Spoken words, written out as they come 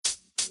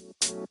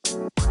Hey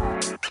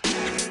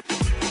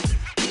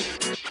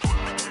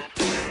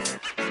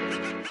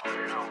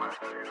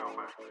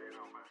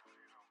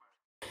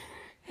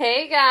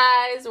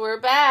guys, we're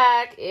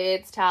back.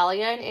 It's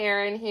Talia and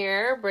Aaron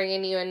here,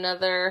 bringing you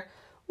another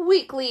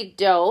weekly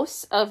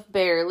dose of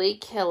Barely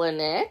Killing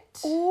It.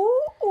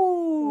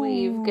 Ooh.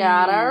 We've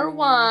got our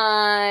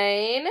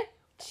wine.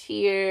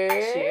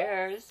 Cheers.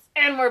 Cheers.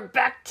 And we're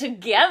back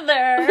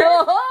together.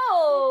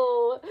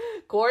 Oh,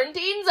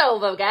 quarantine's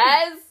over,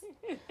 guys.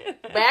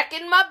 Back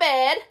in my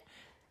bed.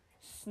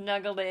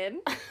 Snuggled in.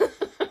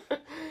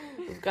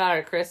 We've got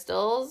our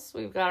crystals.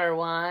 We've got our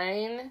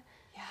wine.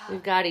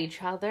 We've got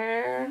each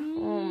other.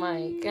 Oh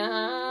my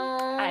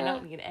god. I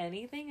don't need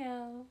anything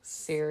else.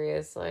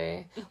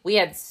 Seriously. We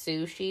had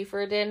sushi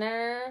for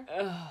dinner.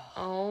 Ugh.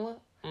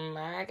 Oh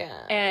my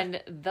god.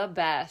 And the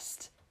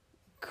best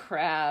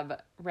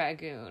crab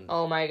ragoon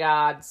Oh my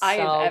god. So I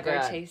have ever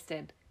good.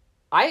 tasted.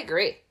 I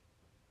agree.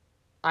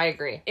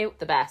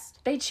 The best.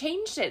 They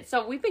changed it.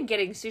 So we've been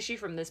getting sushi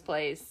from this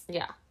place.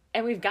 Yeah.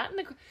 And we've gotten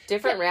the...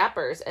 Different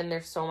wrappers, and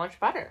they're so much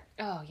better.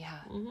 Oh, yeah.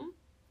 Mm-hmm.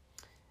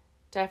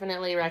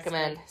 Definitely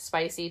recommend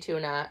spicy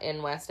tuna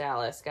in West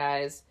Dallas,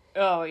 guys.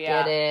 Oh,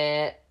 yeah. Get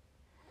it.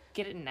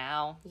 Get it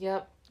now.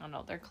 Yep. Oh,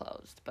 no, they're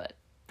closed, but...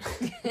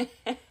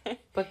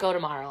 But go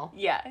tomorrow.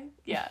 Yeah.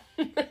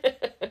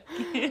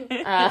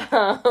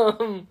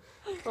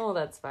 Oh,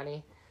 that's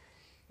funny.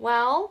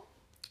 Well,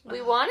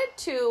 we wanted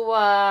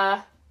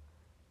to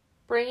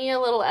bring you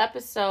a little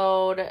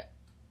episode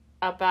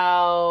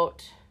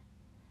about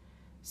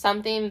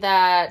something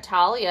that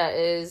Talia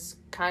is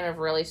kind of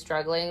really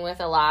struggling with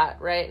a lot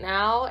right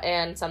now,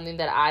 and something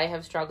that I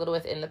have struggled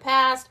with in the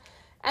past,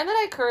 and that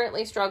I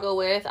currently struggle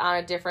with on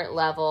a different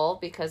level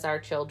because our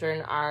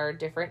children are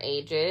different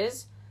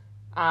ages.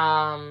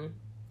 And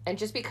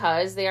just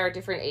because they are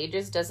different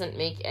ages doesn't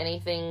make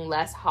anything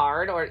less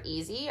hard or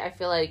easy. I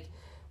feel like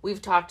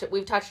we've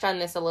touched on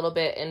this a little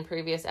bit in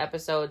previous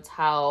episodes,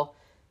 how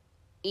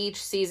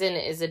each season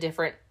is a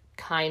different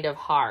kind of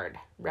hard,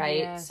 right?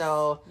 Yes.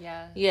 So,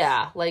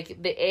 yeah,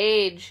 like the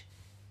age,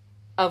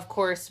 of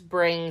course,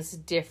 brings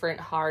different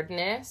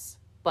hardness,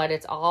 but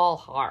it's all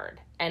hard.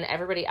 And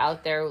everybody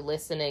out there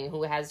listening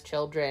who has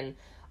children,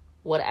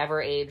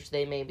 whatever age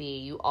they may be,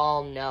 you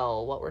all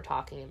know what we're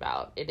talking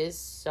about. It is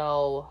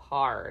so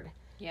hard.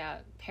 Yeah,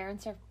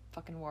 parents are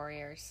fucking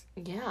warriors.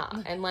 Yeah,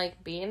 and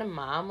like being a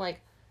mom,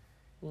 like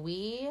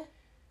we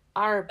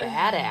are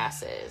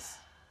badasses.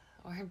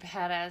 We're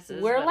badasses.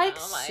 We're but like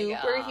oh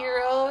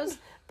superheroes,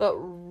 but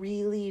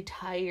really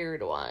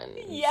tired ones.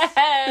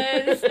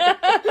 Yes.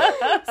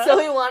 So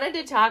we wanted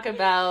to talk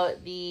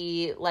about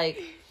the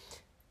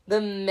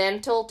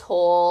mental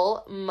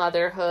toll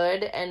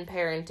motherhood and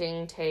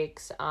parenting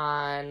takes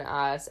on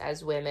us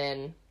as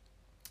women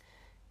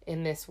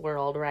in this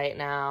world right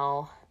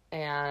now.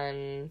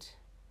 And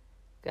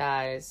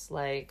guys,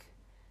 like,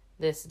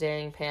 this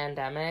dang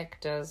pandemic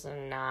does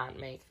not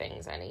make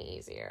things any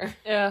easier.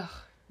 Ugh,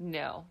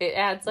 no. It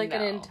adds an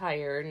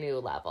entire new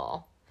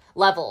levels.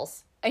 Yeah,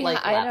 levels.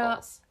 I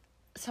know.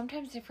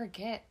 Sometimes I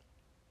forget.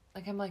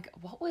 Like, I'm like,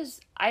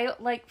 I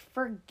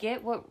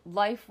forget what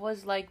life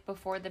was like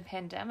before the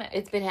pandemic.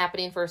 It's been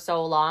happening for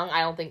so long,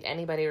 I don't think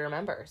anybody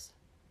remembers.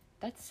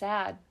 That's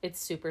sad.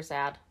 It's super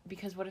sad.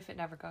 Because what if it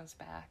never goes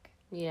back?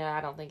 Yeah, I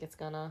don't think it's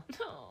gonna.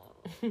 No.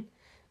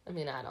 I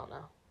mean, I don't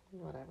know.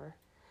 Whatever.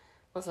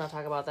 Let's not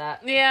talk about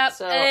that. Yeah.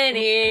 So,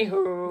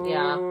 anywho.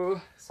 Yeah.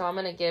 So I'm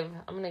gonna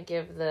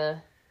give the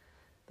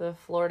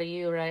floor to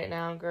you right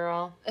now,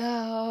 girl.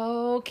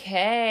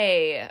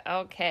 Okay.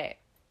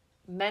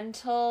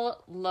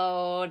 Mental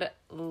load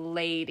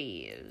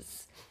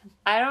ladies.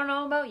 I don't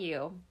know about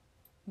you,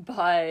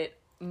 but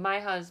my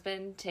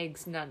husband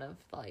takes none of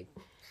the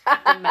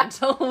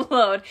mental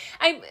load.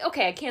 I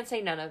can't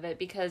say none of it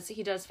because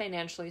he does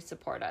financially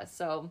support us.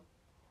 So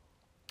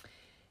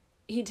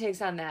he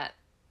takes on that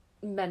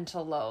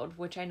mental load,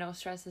 which I know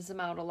stresses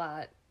him out a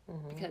lot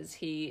because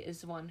he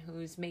is the one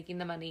who's making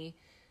the money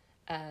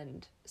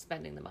and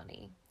spending the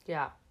money.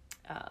 Yeah.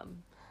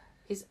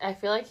 I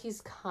feel like he's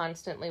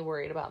constantly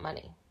worried about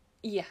money.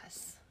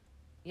 Yes.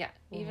 Yeah.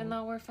 Even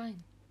though we're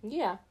fine.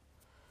 Yeah.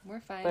 We're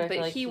fine. But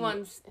But he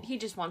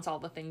just wants all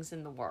the things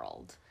in the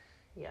world.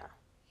 Yeah.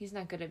 He's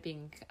not good at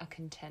being a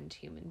content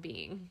human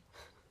being.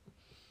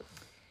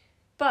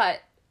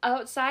 But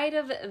outside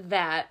of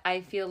that,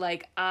 I feel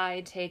like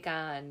I take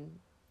on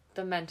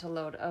the mental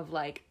load of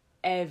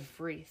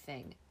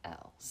everything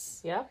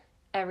else. Yeah.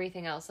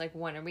 Everything else. Like,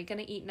 when are we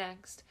going to eat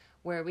next?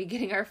 Where are we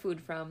getting our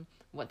food from?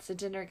 What's the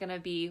dinner going to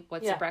be?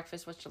 What's the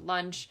breakfast? What's the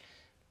lunch?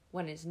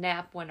 When is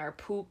nap? When are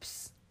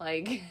poops?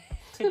 Like,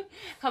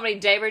 how many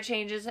diaper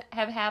changes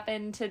have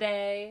happened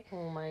today?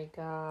 Oh my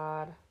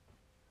God.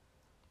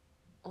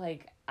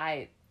 Like,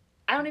 I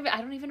don't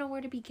even know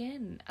where to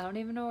begin.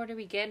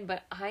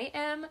 But I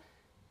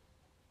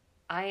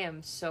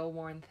am so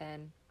worn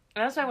thin.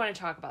 And that's why I want to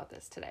talk about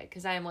this today,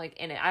 because I am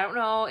in it. I don't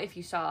know if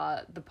you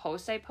saw the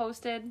post I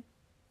posted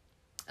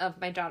of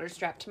my daughter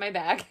strapped to my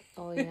back.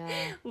 Oh, yeah.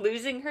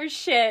 Losing her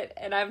shit,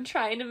 and I'm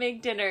trying to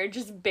make dinner,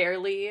 just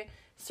barely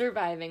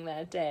surviving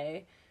that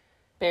day.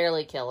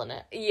 Barely killing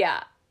it.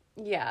 Yeah.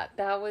 Yeah,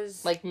 that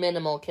was... Like,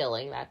 minimal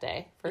killing that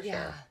day, for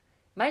sure.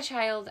 My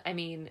child, I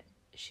mean,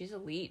 she's a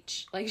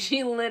leech. Like,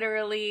 she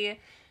literally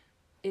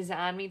is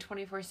on me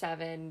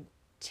 24/7,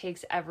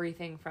 takes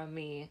everything from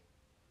me,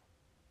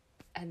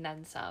 and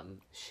then some.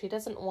 She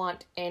doesn't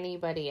want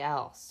anybody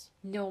else.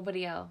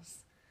 Nobody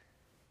else.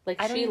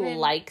 Like, she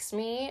likes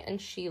me, and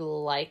she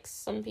likes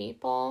some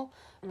people,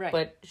 right?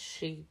 But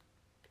she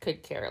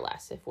could care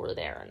less if we're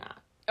there or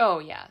not. Oh,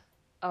 yeah.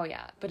 Oh,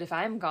 yeah. But if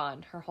I'm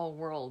gone, her whole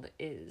world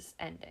is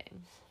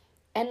ending.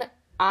 And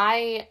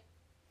I've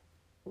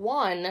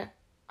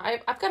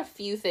got a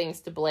few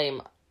things to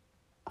blame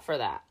for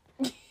that.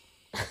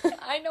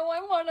 I know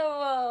I'm one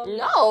of them.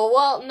 No,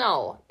 well,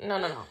 no.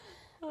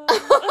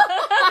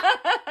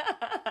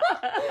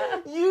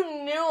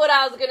 You knew what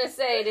I was going to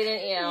say,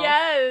 didn't you?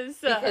 Yes.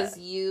 Because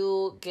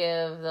you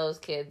give those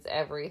kids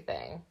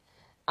everything.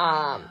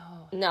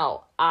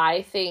 No,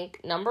 I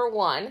think, number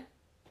one,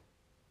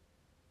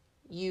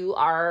 you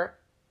are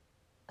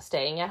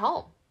staying at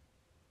home.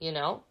 You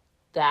know,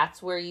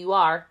 that's where you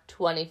are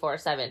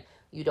 24/7.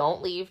 You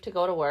don't leave to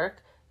go to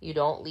work. You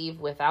don't leave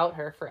without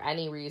her for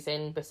any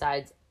reason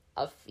besides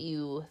a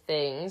few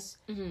things.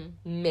 Mm-hmm.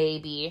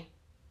 Maybe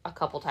a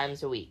couple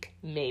times a week.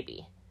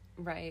 Maybe.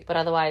 Right. But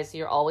otherwise,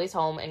 you're always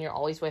home and you're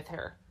always with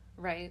her.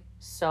 Right.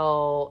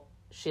 So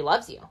she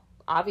loves you.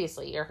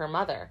 Obviously, you're her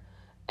mother.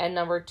 And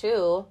number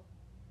two,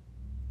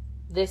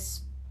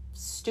 this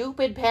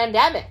stupid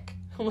pandemic.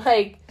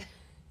 Like,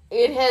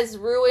 it has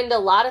ruined a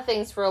lot of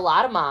things for a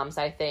lot of moms,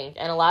 I think,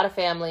 and a lot of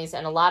families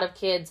and a lot of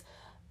kids.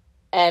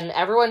 And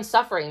everyone's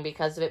suffering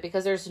because of it,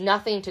 because there's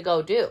nothing to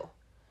go do.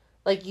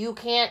 Like, you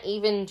can't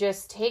even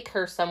just take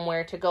her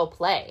somewhere to go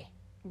play.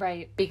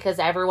 Right. Because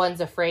everyone's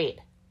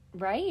afraid.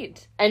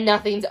 Right. And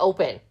nothing's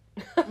open.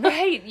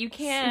 Right. You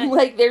can't.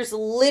 Like, there's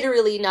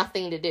literally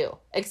nothing to do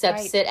except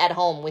sit at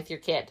home with your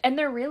kid. And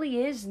there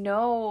really is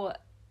no,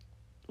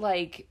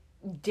 like,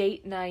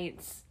 date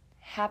nights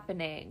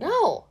happening.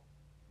 No.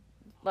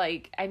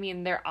 Like, I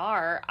mean, there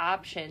are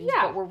options,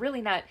 but we're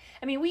really not.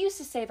 I mean, we used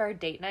to save our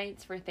date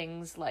nights for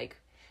things like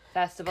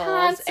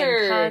festivals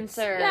and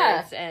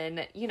concerts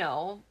and, you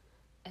know,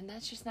 and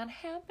that's just not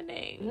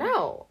happening.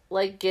 No.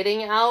 Like,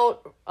 getting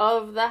out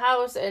of the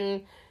house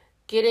and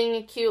getting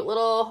a cute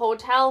little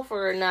hotel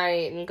for a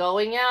night and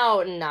going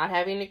out and not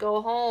having to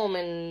go home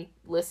and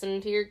listen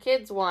to your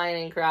kids whine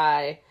and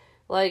cry.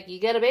 Like, you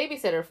get a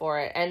babysitter for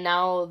it, and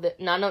now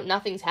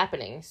nothing's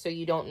happening, so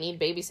you don't need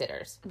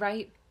babysitters.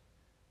 Right.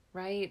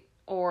 Right.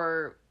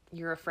 Or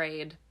you're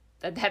afraid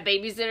that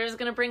babysitter is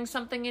going to bring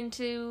something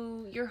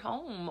into your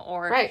home.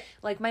 Or,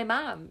 like my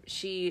mom,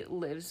 she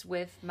lives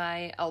with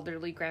my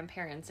elderly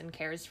grandparents and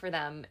cares for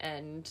them,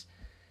 and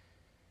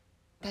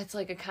that's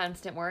like a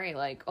constant worry.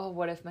 Like, oh,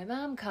 what if my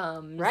mom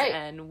comes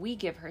and we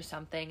give her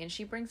something and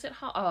she brings it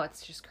home? Oh,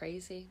 it's just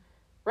crazy.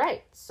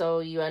 Right. So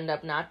you end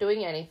up not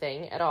doing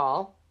anything at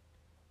all.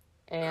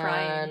 And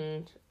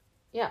crying.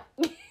 Yeah.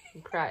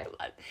 You cry.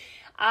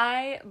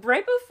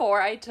 Right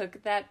before I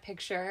took that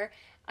picture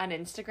on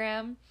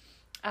Instagram,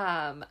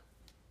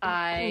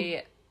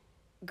 I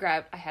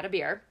had a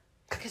beer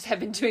because I've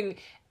been doing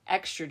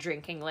extra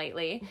drinking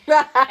lately.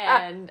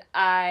 And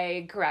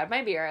I grabbed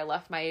my beer, I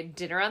left my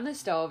dinner on the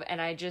stove, and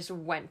I just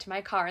went to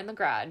my car in the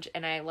garage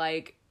and I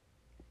like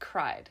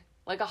cried.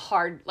 Like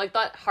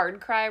that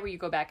hard cry where you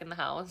go back in the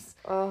house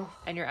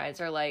and your eyes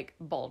are like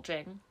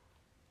bulging.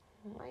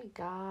 Oh my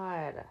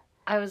God.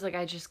 I was like,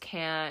 I just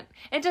can't.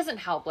 It doesn't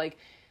help. Like,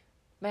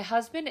 my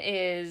husband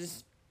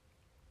is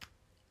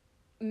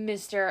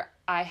Mr.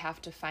 I have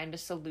to find a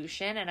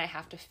solution and I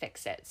have to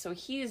fix it. So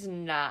he's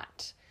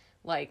not,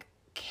 like,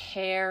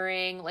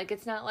 caring. Like,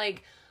 it's not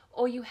like,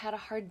 oh, you had a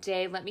hard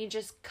day. Let me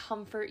just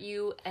comfort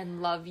you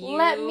and love you.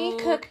 Let me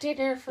cook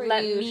dinner for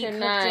you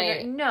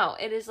tonight. No,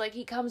 it is like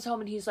he comes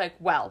home and he's like,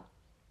 well,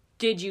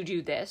 did you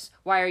do this?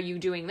 Why are you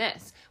doing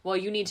this? Well,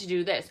 you need to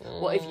do this.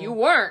 Well, if you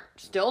weren't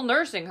still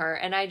nursing her,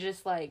 and I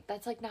just like,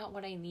 that's like not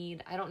what I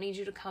need. I don't need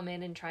you to come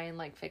in and try and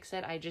like fix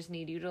it. I just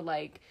need you to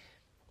like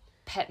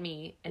pet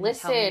me and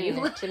listen tell me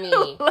you to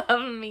me,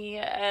 love me,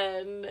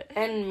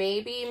 and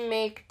maybe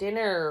make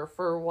dinner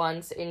for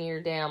once in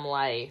your damn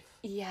life.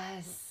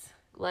 Yes.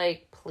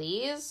 Like,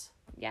 please?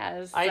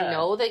 Yes. I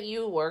know that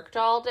you worked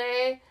all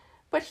day,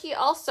 but he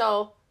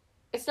also,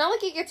 it's not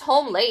like he gets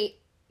home late.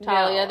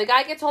 Talia, the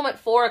guy gets home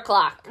at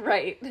 4:00.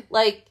 Right.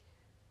 Like,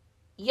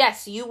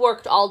 yes, you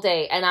worked all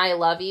day, and I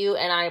love you,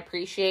 and I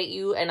appreciate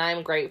you, and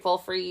I'm grateful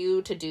for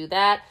you to do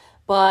that,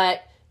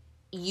 but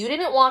you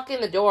didn't walk in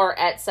the door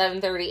at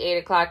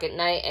 7:30, 8:00 at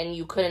night, and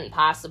you couldn't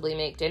possibly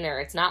make dinner.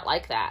 It's not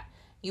like that.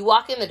 You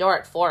walk in the door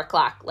at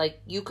 4:00.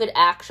 Like, you could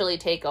actually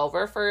take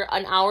over for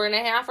an hour and a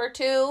half or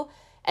two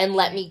and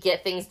let me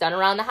get things done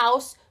around the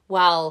house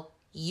while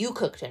you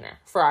cook dinner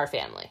for our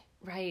family.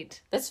 Right.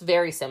 That's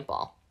very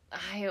simple.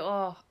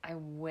 I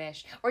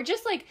wish. Or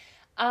just like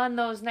on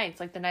those nights,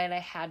 like the night I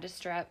had to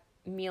strap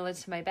Mila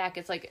to my back,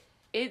 it's like,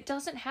 it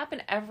doesn't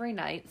happen every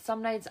night.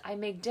 Some nights I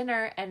make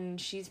dinner and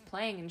she's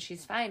playing and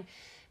she's fine.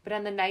 But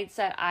on the nights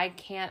that I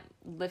can't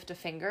lift a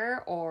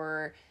finger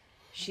or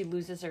she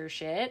loses her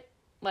shit,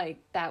 like,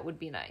 that would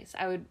be nice.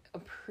 I would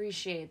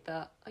appreciate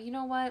you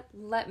know what?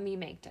 Let me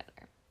make dinner.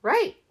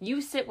 Right.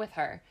 You sit with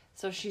her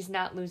so she's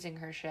not losing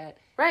her shit.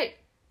 Right.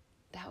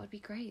 That would be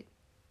great.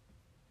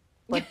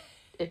 But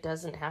it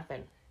doesn't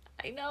happen.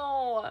 I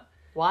know.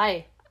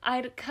 Why?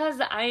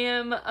 Because I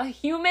am a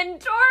human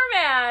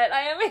doormat.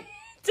 I am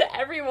to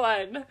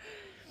everyone.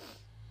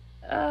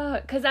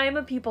 Because I am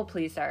a people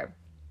pleaser.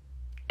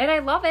 And I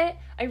love it.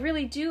 I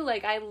really do.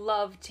 Like, I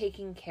love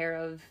taking care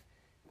of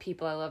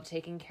people. I love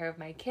taking care of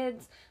my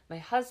kids, my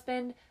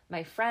husband,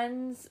 my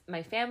friends,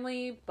 my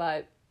family,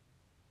 but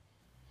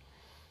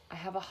I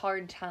have a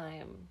hard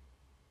time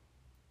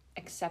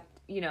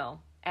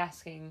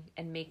asking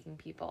and making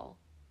people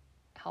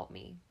help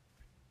me.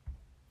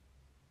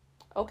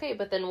 Okay,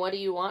 but then what do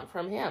you want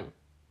from him?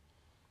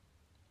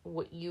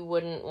 You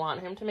wouldn't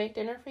want him to make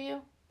dinner for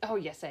you? Oh,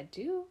 yes, I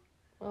do.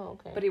 Oh,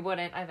 okay. But he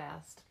wouldn't. I've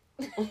asked.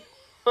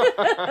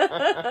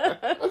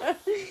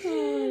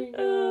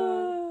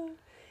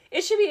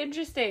 It should be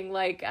interesting.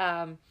 Like,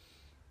 I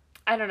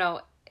don't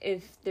know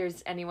if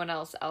there's anyone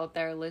else out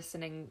there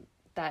listening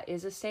that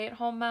is a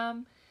stay-at-home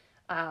mom.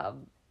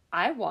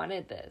 I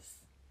wanted this.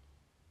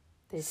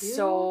 Did you?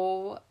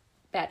 So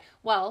bad.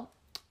 Well,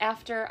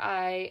 after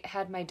I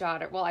had my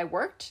daughter, I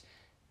worked,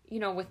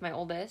 with my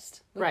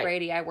oldest, with Right.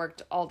 Brady, I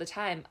worked all the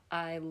time.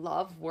 I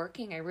love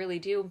working. I really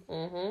do.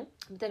 Mm-hmm.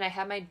 Then I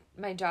had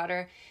my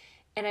daughter,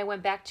 and I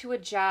went back to a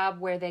job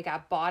where they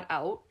got bought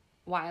out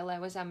while I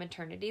was on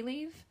maternity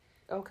leave.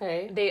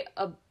 Okay. They,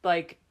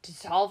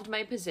 dissolved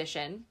my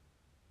position.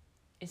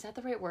 Is that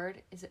the right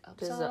word? Is it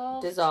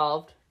absolved?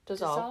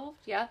 Dissolved.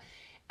 Yeah.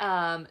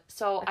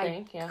 So I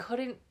think, yeah.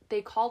 couldn't,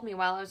 they called me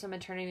while I was on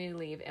maternity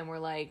leave and were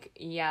like,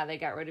 yeah, they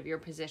got rid of your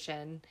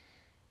position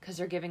because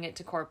they're giving it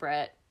to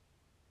corporate.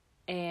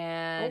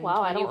 And oh,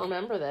 wow, I don't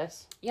remember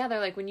this. Yeah, they're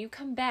like, when you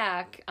come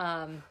back,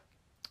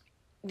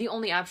 the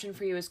only option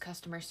for you is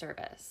customer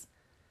service.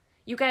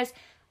 You guys,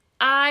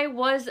 I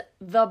was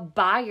the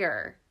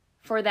buyer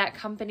for that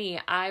company.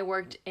 I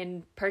worked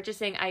in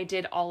purchasing. I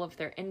did all of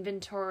their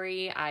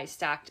inventory. I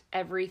stocked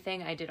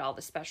everything. I did all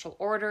the special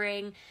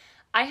ordering.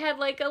 I had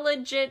like a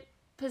legit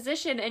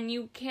position, and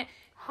you can't...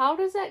 How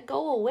does that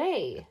go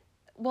away?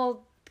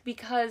 Well,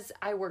 because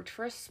I worked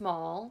for a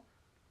small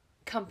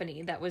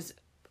company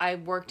I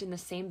worked in the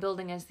same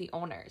building as the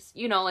owners.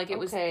 It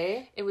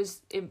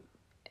was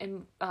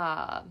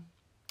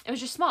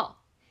just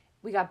small.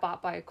 We got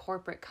bought by a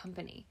corporate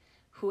company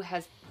who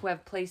have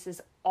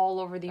places all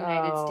over the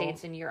United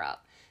States and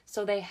Europe.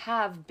 So they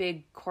have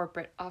big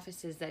corporate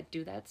offices that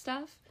do that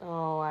stuff.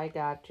 Oh, I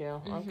got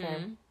you. Mm-hmm.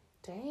 Okay.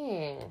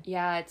 Dang.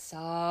 Yeah, it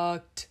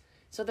sucked.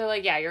 So they're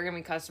like, yeah, you're going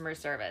to be customer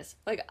service.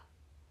 Like,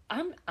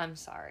 I'm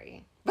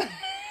sorry.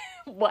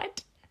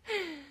 What?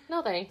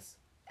 No, thanks.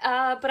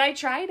 But I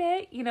tried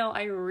it.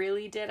 I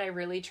really did. I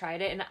really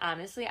tried it. And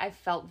honestly, I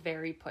felt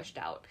very pushed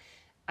out.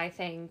 I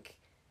think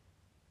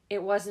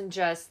it wasn't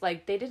just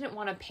like they didn't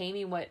want to pay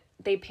me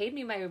they paid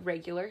me my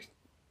regular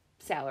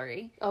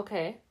salary.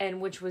 Okay. And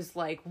which was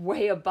like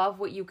way above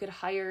what you could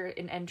hire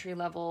an entry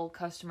level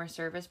customer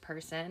service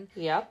person.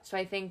 Yep. So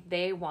I think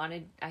they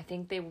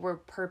were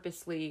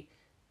purposely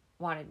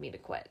wanted me to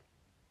quit.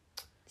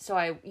 So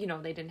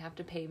they didn't have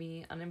to pay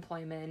me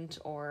unemployment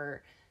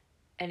or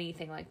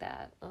anything like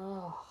that.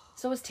 Oh.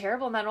 So it was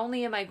terrible. Not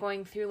only am I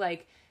going through,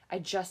 like, I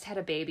just had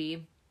a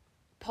baby,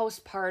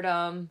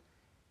 postpartum,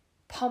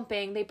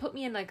 pumping. They put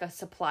me in, like, a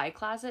supply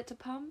closet to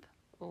pump.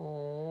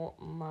 Oh,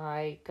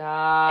 my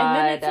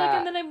God.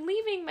 And then I'm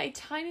leaving my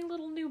tiny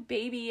little new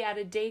baby at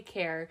a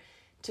daycare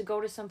to go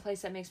to some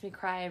place that makes me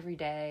cry every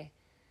day.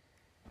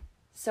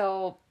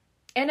 So,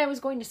 and I was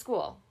going to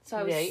school. So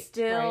I was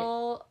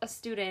still a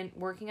student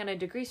working on a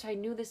degree. So I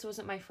knew this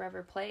wasn't my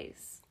forever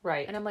place.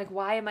 Right. And I'm like,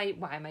 why am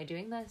I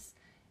doing this?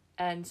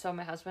 And so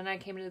my husband and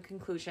I came to the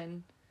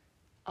conclusion,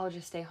 I'll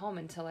just stay home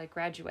until I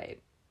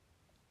graduate.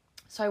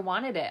 So I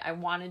wanted it. I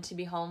wanted to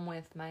be home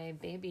with my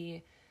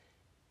baby.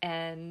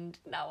 And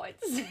now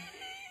it's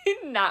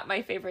not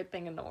my favorite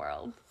thing in the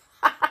world.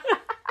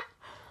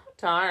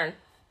 Darn.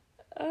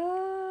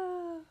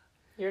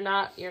 You're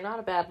not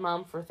a bad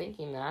mom for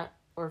thinking that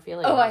or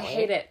feeling that way. I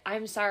hate it.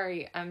 I'm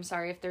sorry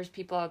if there's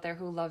people out there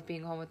who love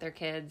being home with their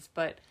kids,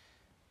 but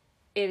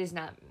it is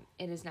not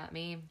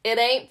me. It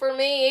ain't for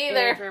me either.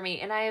 It ain't for me.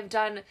 And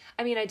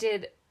I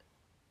did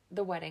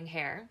the wedding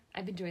hair.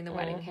 I've been doing the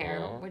wedding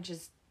hair, which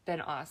has been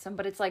awesome,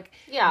 but it's like...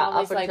 Yeah,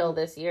 up until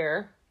this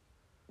year.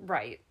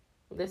 Right.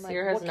 This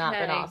year has not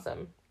been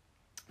awesome.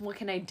 What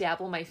can I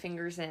dabble my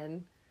fingers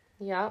in?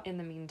 Yeah. In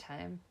the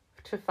meantime.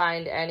 To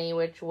find any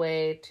which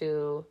way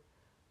to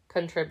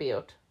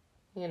contribute,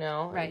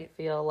 right? And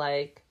feel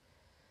like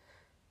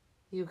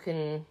you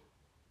can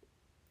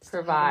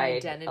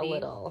provide a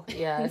little.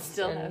 Yes.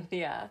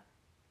 Yeah.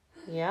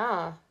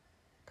 Yeah.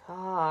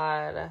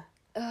 God.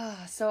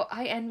 So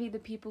I envy the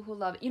people who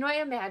love it. I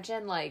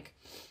imagine like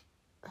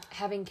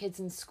having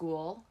kids in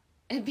school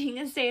and being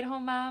a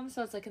stay-at-home mom.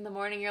 So it's like in the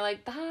morning you're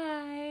like,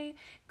 bye,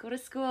 go to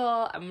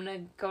school. I'm going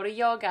to go to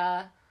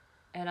yoga.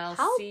 And I'll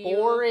How see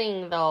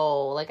boring,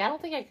 though. Like, I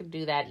don't think I could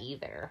do that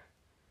either.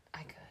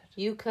 I could.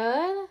 You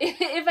could?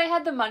 If I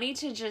had the money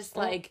to just,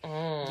 like,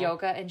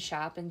 yoga and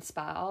shop and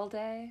spa all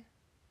day.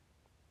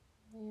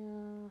 Yeah.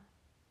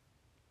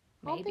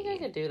 Maybe. I don't think I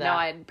could do that. No,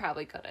 I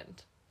probably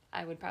couldn't.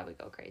 I would probably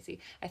go crazy.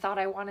 I thought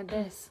I wanted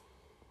this.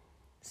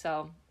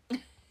 So.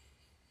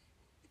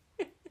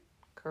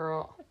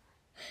 Girl.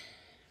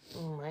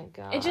 Oh my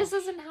God. It just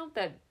doesn't help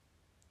that.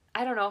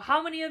 I don't know.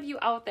 How many of you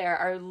out there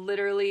are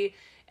literally,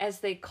 as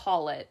they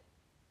call it,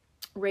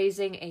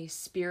 raising a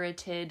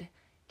spirited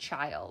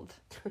child?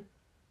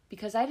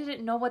 Because I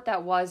didn't know what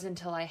that was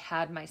until I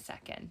had my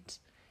second.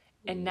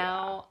 And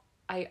now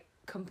I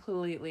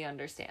completely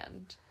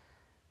understand.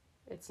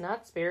 It's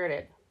not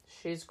spirited.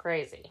 She's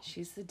crazy.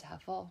 She's the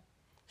devil.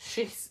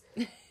 She's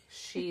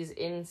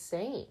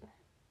insane.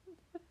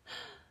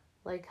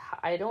 Like,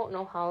 I don't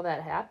know how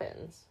that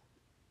happens.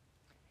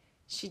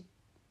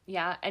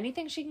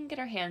 Anything she can get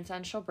her hands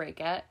on, she'll break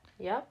it.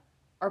 Yep.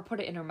 Or put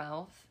it in her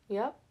mouth.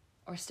 Yep.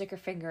 Or stick her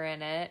finger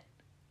in it.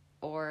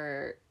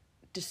 Or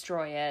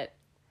destroy it.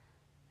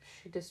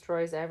 She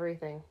destroys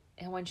everything.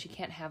 And when she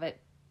can't have it,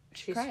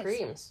 she cries.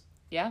 screams.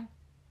 Yeah.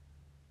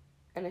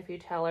 And if you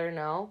tell her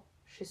no,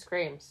 she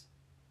screams.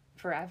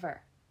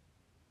 Forever.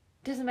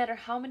 Doesn't matter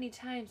how many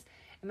times.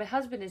 And my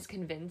husband is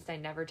convinced I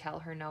never tell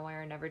her no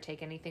or never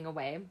take anything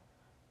away.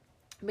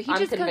 But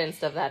I'm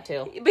convinced of that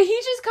too. But he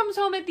just comes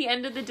home at the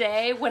end of the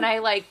day when I,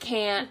 like,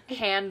 can't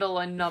handle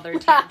another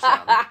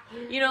tantrum.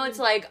 You know, it's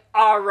like,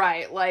 all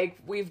right, like,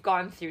 we've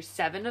gone through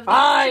 7 of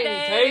these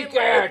today.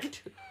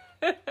 Take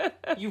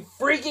it! You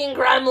freaking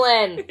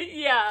gremlin!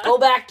 Yeah. Go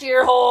back to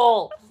your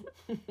hole!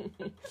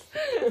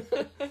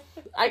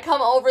 I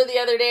come over the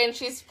other day and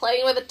she's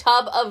playing with a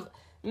tub of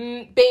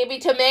baby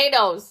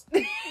tomatoes.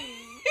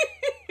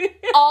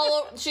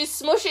 She's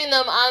smushing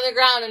them on the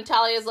ground, and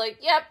Talia's like,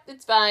 "Yep,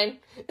 it's fine."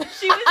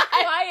 She was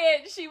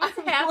quiet. She was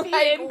happy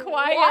like, and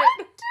quiet.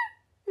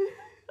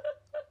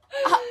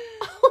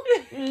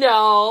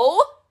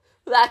 No,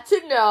 that's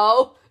a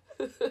no.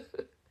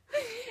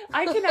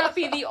 I cannot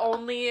be the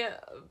only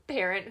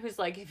parent who's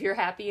like, if you're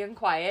happy and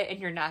quiet and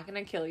you're not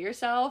going to kill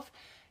yourself,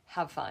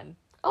 have fun.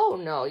 Oh,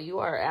 no, you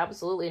are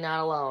absolutely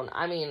not alone.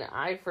 I mean,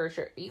 for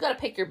sure, you got to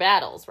pick your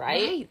battles,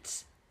 right?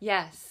 Right.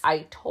 Yes.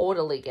 I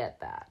totally get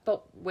that.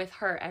 But with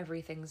her,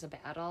 everything's a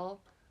battle.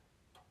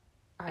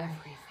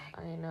 Everything.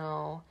 I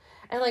know.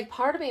 And, like,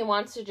 part of me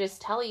wants to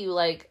just tell you,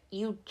 like,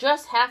 you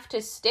just have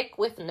to stick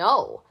with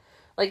no.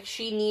 Like,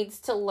 she needs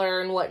to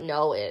learn what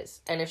no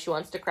is. And if she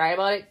wants to cry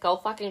about it, go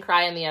fucking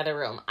cry in the other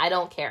room. I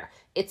don't care.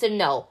 It's a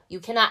no. You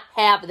cannot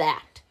have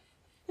that.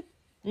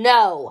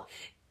 No.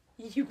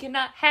 You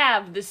cannot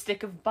have the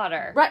stick of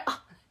butter. Right.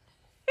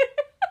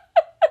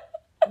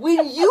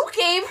 When you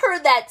gave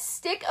her that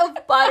stick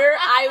of butter,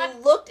 I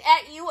looked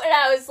at you and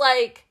I was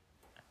like,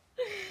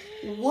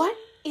 what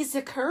is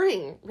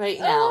occurring right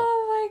now?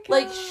 Oh my God.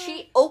 Like,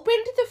 she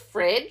opened the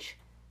fridge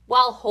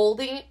while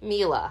holding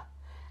Mila.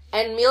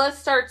 And Mila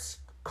starts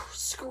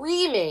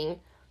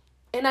screaming.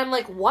 And I'm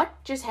like, what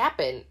just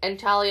happened? And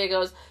Talia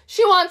goes,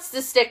 she wants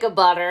the stick of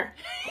butter.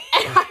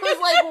 And I was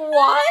like,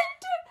 what?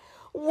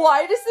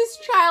 Why does this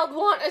child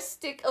want a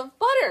stick of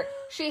butter?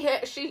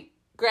 She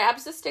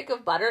grabs the stick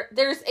of butter.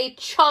 There's a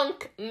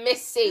chunk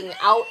missing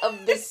out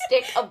of the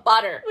stick of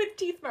butter. With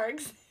teeth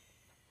marks.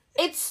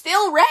 It's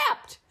still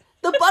wrapped.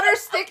 The butter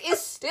stick is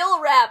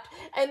still wrapped.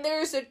 And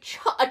there's a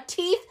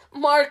teeth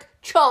mark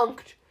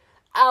chunked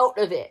out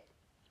of it.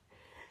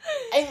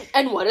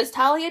 And what does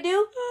Talia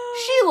do?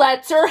 She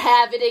lets her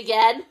have it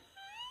again.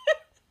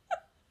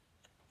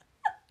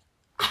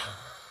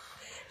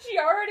 She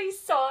already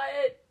saw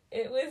it.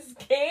 It was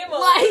game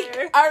over.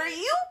 Like, are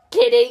you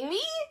kidding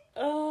me?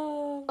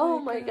 Oh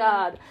my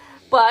God.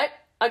 But,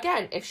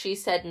 again, if she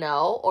said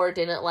no or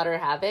didn't let her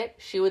have it,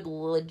 she would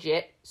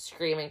legit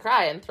scream and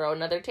cry and throw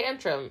another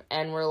tantrum.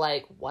 And we're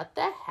like, what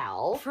the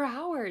hell? For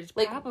hours,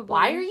 like, probably.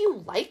 Why are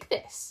you like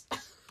this?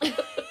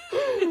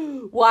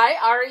 Why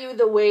are you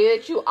the way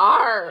that you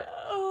are?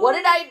 What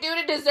did I do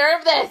to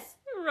deserve this?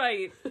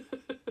 Right.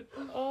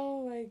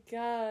 Oh my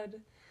God.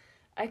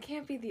 I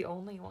can't be the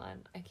only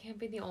one. I can't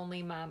be the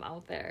only mom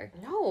out there.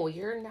 No,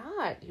 you're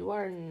not. You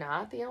are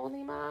not the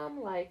only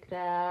mom like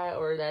that,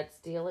 or that's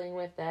dealing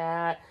with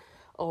that,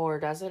 or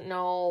doesn't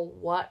know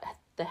what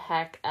the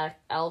heck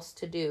else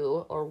to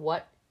do, or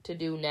what to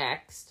do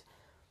next.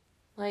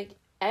 Like,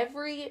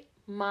 every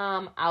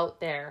mom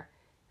out there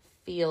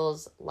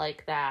feels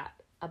like that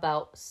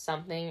about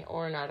something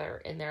or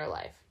another in their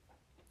life.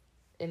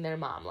 In their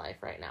mom life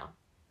right now.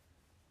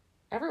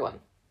 Everyone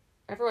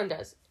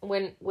does.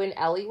 When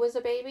Ellie was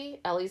a baby,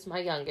 Ellie's my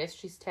youngest,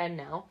 she's 10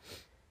 now.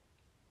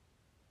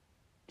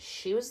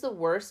 She was the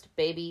worst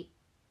baby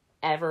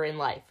ever in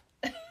life.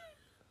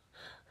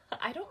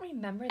 I don't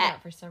remember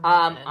that for some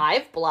reason.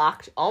 I've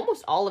blocked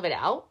almost all of it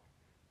out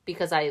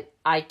because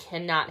I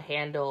cannot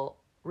handle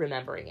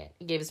remembering it.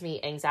 It gives me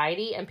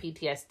anxiety and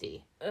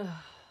PTSD. Ugh,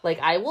 like,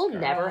 I will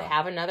never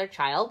have another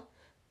child.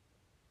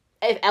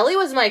 If Ellie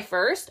was my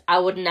first, I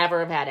would never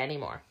have had any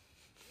more.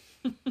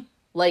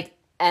 Like,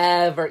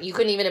 ever. You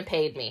couldn't even have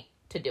paid me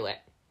to do it.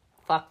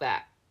 Fuck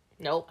that.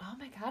 Nope. Oh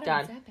my God,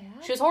 Done. is that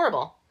bad? She was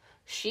horrible.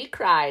 She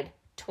cried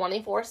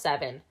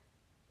 24/7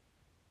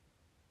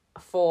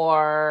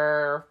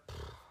 for,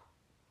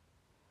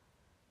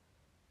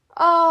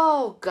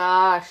 oh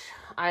gosh,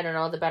 I don't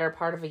know, the better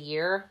part of a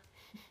year.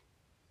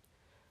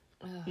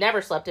 Ugh.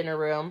 Never slept in her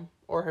room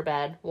or her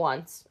bed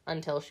once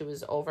until she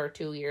was over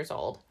 2 years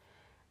old.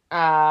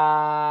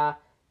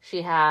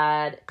 She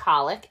had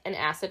colic and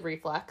acid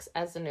reflux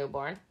as a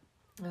newborn.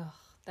 Ugh,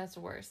 that's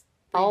worse.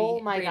 Oh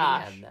my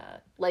gosh. Had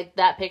that. Like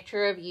that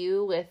picture of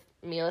you with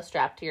Mila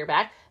strapped to your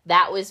back,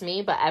 that was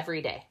me, but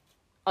every day.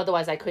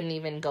 Otherwise, I couldn't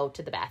even go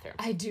to the bathroom.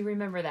 I do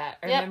remember that.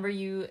 I remember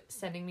you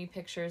sending me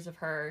pictures of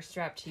her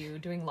strapped to you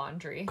doing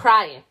laundry.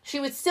 Crying. She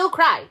would still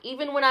cry.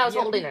 Even when I was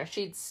Yep. holding her,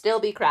 she'd still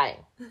be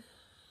crying.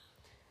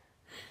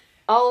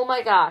 Oh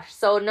my gosh.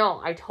 So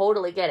no, I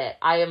totally get it.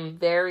 I am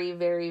very,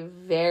 very,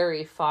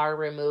 very far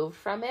removed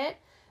from it,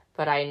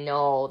 but I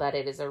know that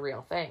it is a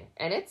real thing.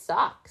 And it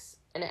sucks.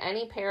 And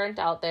any parent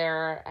out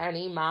there,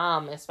 any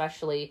mom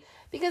especially,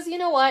 because you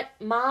know what?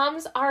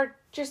 Moms are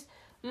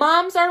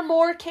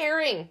more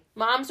caring.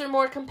 Moms are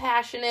more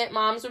compassionate.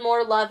 Moms are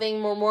more loving,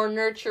 more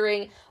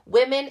nurturing.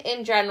 Women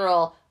in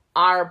general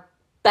are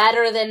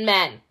better than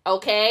men,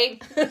 okay?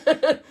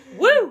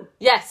 Woo!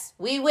 Yes,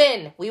 we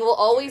win. We will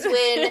always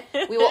win.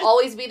 We will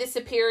always be the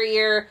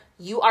superior.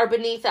 You are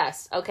beneath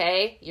us,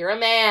 okay? You're a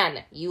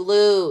man. You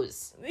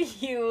lose.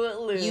 You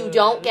lose. You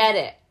don't get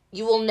it.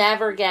 You will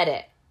never get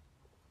it.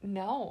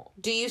 No.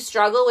 Do you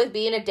struggle with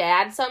being a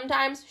dad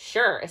sometimes?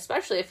 Sure,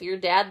 especially if you're a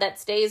dad that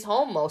stays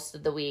home most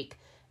of the week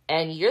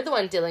and you're the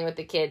one dealing with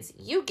the kids.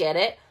 You get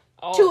it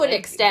to an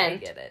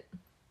extent, I get it.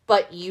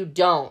 but you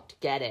don't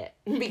get it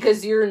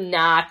because you're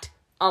not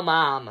a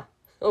mom,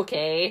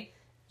 okay?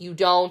 You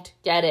don't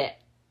get it.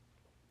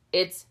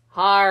 It's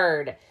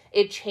hard.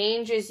 It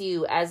changes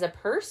you as a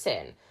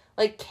person.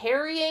 Like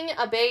carrying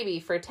a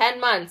baby for 10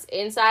 months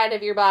inside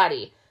of your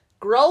body,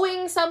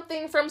 growing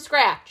something from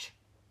scratch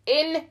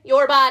in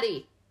your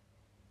body,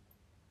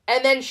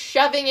 and then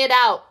shoving it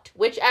out,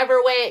 whichever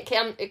way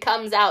it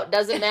comes out,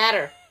 doesn't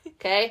matter,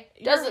 okay?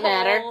 Doesn't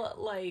matter.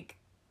 Like,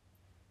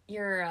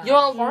 your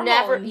You'll hormones,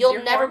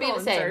 never be the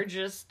same. Are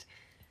just...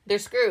 They're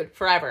screwed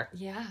forever.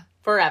 Yeah.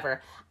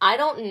 Forever. I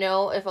don't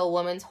know if a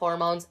woman's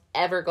hormones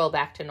ever go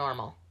back to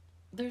normal.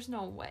 There's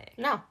no way.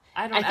 No.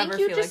 I don't think ever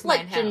you feel just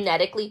like mine have.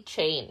 genetically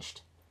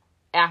changed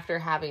after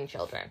having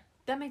children.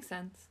 That makes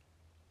sense.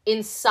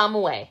 In some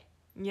way.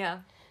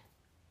 Yeah.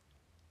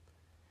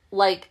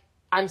 Like,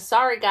 I'm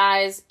sorry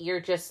guys, you're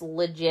just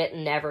legit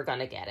never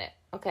gonna get it.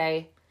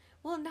 Okay?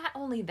 Well, not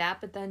only that,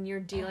 but then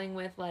you're dealing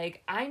with,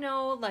 like, I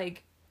know,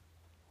 like,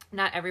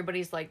 not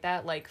everybody's like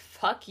that. Like,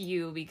 fuck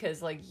you,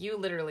 because, like, you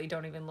literally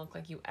don't even look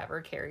like you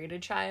ever carried a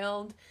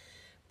child.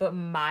 But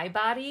my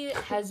body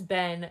has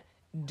been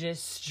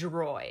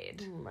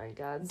destroyed. Oh my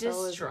god, so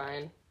is Destroyed.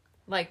 mine.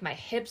 Like, my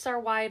hips are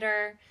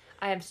wider.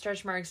 I have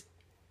stretch marks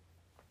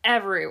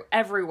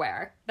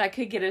everywhere that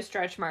could get a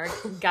stretch mark.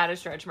 Got a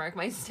stretch mark.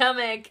 My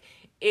stomach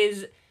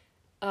is,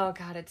 oh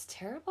god, it's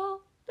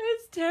terrible.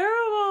 It's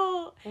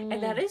terrible.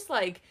 And that is,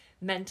 like,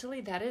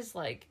 mentally, that is,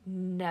 like,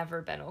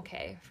 never been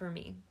okay for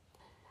me.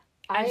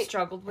 I've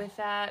struggled with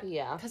that.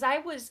 Yeah. Because I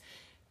was,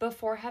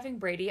 before having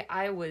Brady,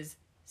 I was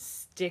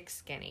stick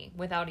skinny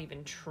without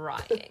even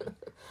trying.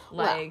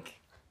 Like...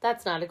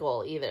 That's not a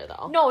goal either,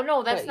 though.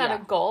 No, that's But, not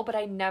yeah. a goal, but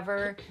I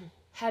never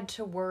had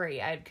to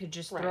worry. I could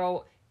just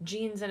throw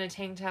jeans and a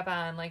tank top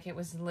on like it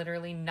was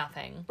literally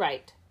nothing.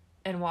 Right.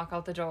 And walk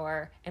out the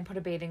door and put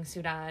a bathing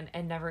suit on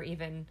and never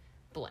even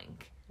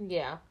blink.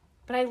 Yeah.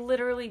 But I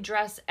literally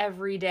dress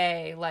every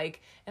day.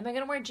 Like, am I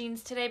going to wear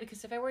jeans today?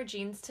 Because if I wear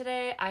jeans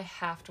today, I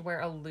have to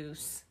wear a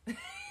loose,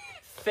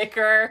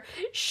 thicker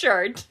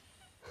shirt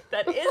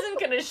that isn't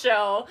going to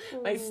show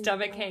my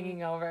stomach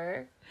hanging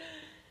over.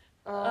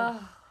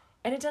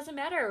 And it doesn't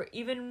matter.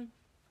 Even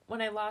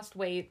when I lost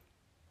weight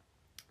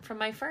from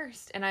my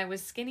first and I was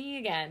skinny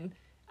again,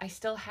 I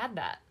still had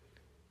that.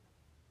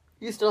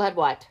 You still had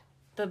what?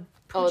 The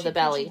the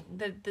belly.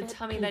 The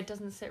tummy that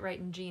doesn't sit right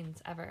in jeans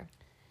ever.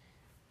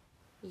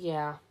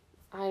 Yeah.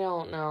 I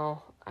don't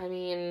know. I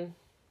mean,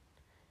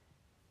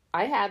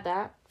 I had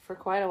that for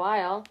quite a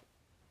while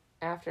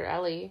after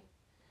Ellie.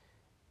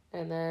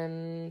 And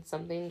then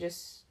something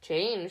just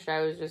changed.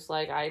 I was just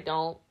like, I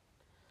don't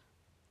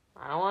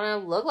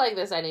want to look like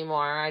this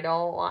anymore. I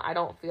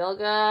don't feel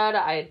good.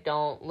 I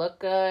don't look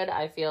good.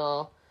 I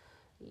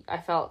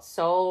felt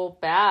so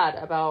bad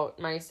about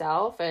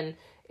myself. And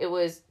it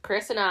was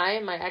Chris and I,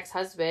 my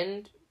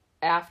ex-husband,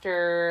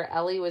 after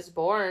Ellie was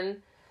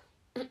born.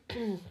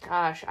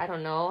 Gosh, I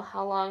don't know.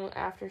 How long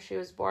after she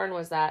was born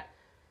was that?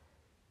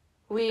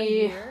 A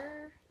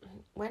year?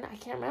 When? I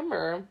can't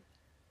remember.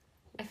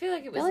 I feel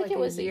like it was like it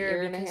was a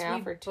year and a because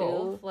half we or two.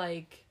 Both,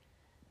 like,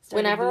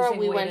 Whenever losing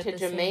we weight went at to the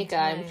same Jamaica,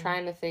 I'm time.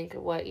 trying to think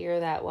what year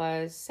that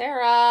was.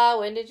 Sarah,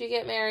 when did you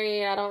get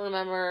married? I don't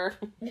remember.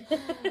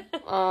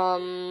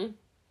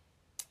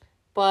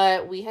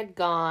 But we had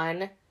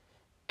gone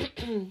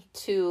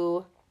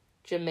to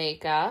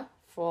Jamaica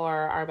for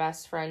our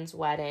best friend's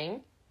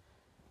wedding.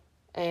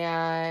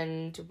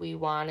 and we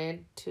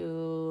wanted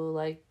to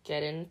like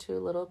get into a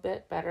little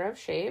bit better of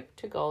shape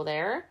to go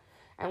there,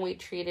 and we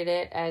treated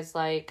it as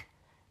like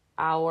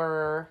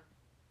our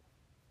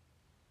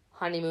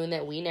honeymoon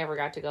that we never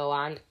got to go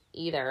on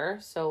either,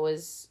 so it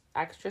was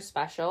extra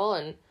special.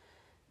 And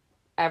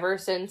ever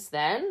since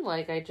then,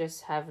 like, I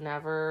just have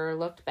never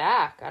looked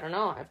back. I don't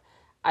know,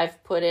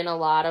 I've put in a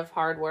lot of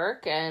hard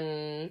work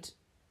and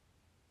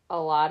a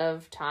lot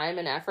of time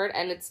and effort,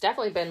 and it's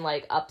definitely been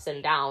like ups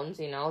and downs,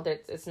 you know,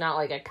 that it's not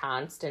like a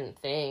constant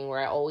thing where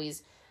I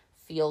always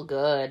feel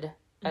good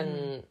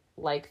and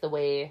like the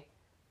way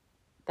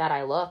that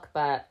I look.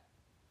 But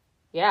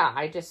yeah,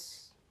 I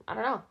don't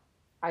know.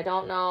 I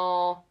don't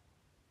know.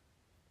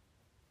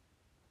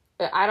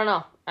 I don't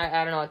know.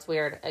 I don't know. It's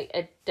weird.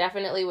 It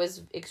definitely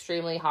was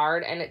extremely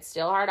hard, and it's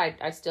still hard.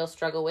 I still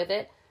struggle with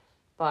it,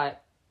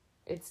 but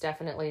it's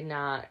definitely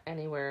not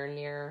anywhere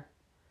near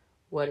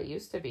what it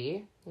used to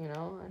be, you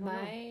know? I don't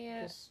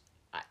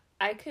know.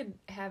 I could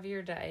have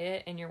your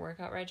diet and your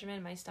workout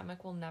regimen. My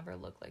stomach will never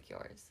look like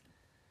yours.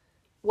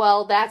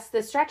 Well, that's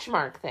the stretch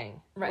mark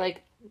thing. Right.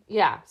 Like,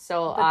 yeah.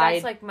 So but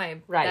that's like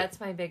that's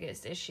my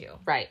biggest issue.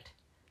 Right.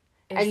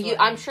 And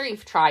I'm sure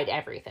you've tried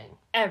everything.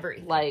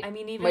 Everything. Like, I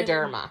mean, even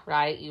Mederma,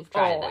 right? You've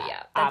tried that. Oh,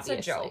 yeah. That's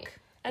obviously. A joke.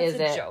 That's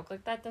a joke.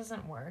 Like, that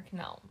doesn't work.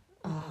 No.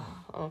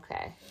 Oh,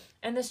 okay.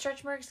 And the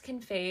stretch marks can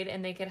fade,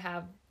 and they could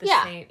have the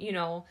same, you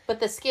know. But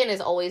the skin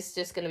is always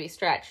just going to be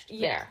stretched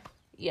there.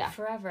 Yeah.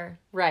 Forever.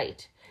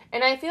 Right.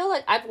 And I feel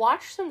like I've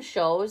watched some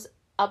shows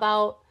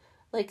about,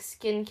 like,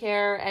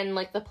 skincare and,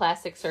 like, the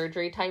plastic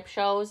surgery type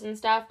shows and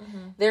stuff.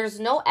 Mm-hmm. There's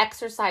no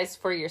exercise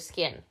for your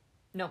skin.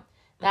 No.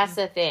 That's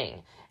the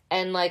thing.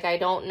 And, like, I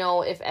don't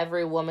know if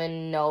every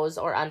woman knows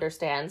or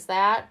understands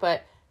that,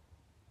 but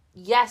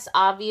yes,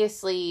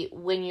 obviously,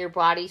 when your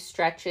body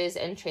stretches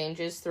and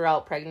changes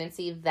throughout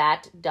pregnancy,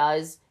 that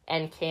does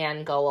and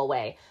can go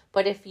away.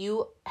 But if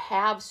you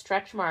have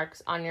stretch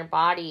marks on your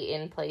body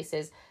in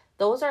places,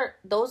 those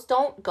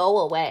don't go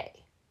away.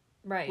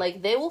 Right.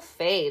 Like, they will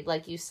fade,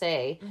 like you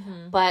say,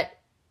 but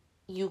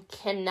you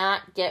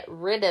cannot get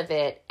rid of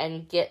it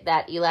and get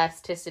that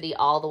elasticity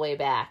all the way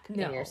back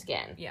in your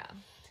skin. Yeah.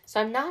 So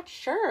I'm not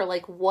sure,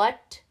 like,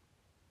 what...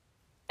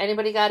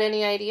 Anybody got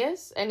any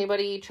ideas?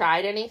 Anybody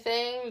tried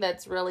anything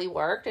that's really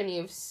worked and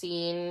you've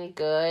seen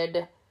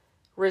good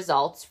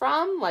results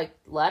from? Like,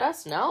 let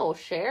us know.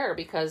 Share,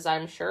 because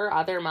I'm sure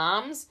other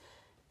moms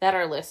that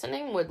are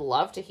listening would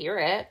love to hear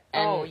it.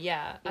 And, oh,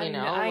 yeah. I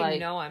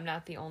know I'm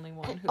not the only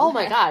one who... Oh,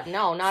 my God.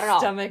 No, not at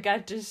all. Stomach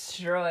got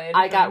destroyed.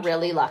 I got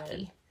really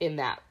lucky in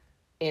that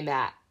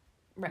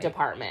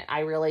department. I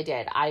really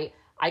did.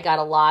 I got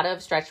a lot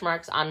of stretch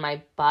marks on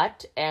my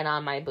butt and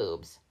on my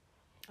boobs.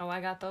 Oh,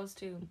 I got those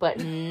too. But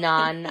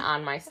none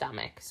on my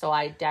stomach. So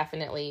I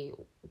definitely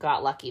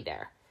got lucky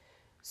there.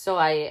 So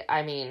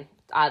I mean,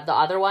 the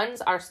other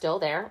ones are still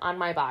there on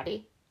my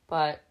body,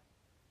 but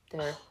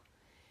they're...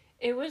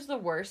 It was the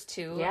worst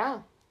too.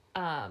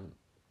 Yeah.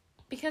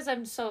 Because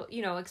I'm so,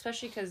 you know,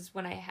 especially because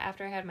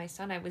after I had my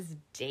son, I was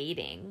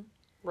dating.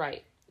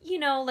 Right. You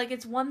know, like,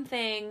 it's one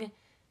thing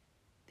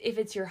if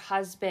it's your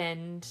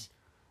husband...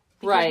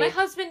 Because right. my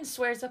husband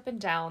swears up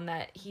and down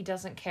that he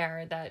doesn't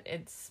care, that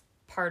it's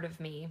part of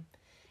me.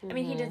 Mm-hmm. I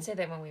mean, he did say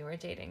that when we were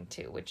dating,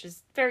 too, which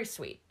is very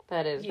sweet.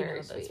 That is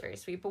very sweet. That's very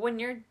sweet. But when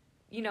you're,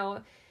 you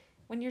know,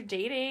 when you're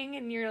dating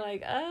and you're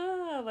like,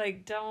 oh,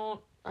 like, don't...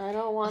 I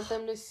don't want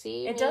them to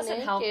see It me doesn't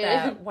naked. help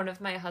that one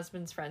of my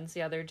husband's friends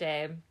the other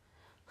day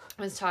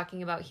was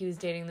talking about he was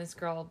dating this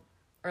girl,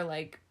 or,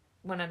 like,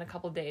 went on a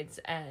couple dates,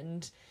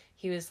 and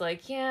he was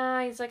like,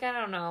 yeah, he's like, I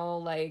don't know,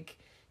 like,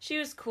 she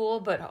was cool,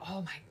 but,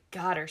 oh, my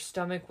God, her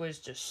stomach was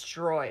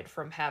destroyed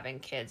from having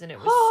kids, and it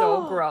was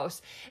so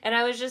gross. And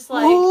I was just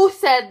like... Who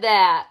said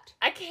that?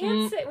 I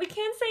can't say... We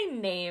can't say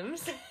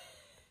names.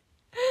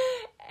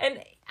 And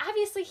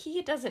obviously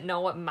he doesn't know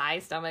what my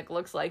stomach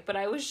looks like, but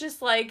I was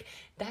just like,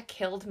 that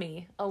killed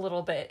me a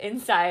little bit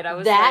inside. I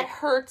was that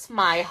hurts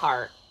my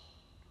heart.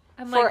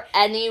 I'm for like,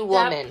 any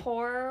woman. That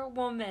poor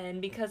woman,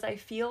 because I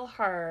feel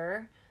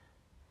her.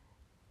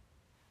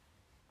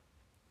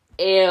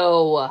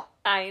 Ew.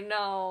 I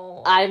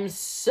know. I'm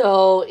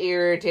so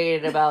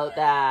irritated about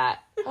that.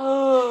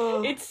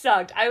 It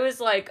sucked. I was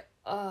like,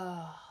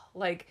 oh,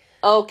 like...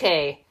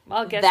 Okay.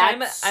 Well, I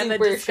guess I'm a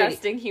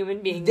disgusting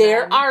human being.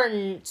 There are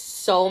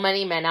so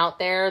many men out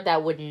there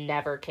that would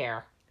never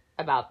care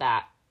about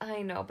that.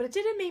 I know, but it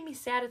didn't make me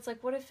sad. It's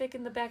like, what if Vic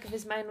in the back of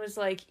his mind was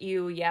like,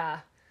 ew, yeah,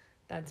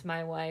 that's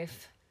my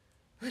wife.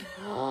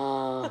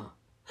 Oh.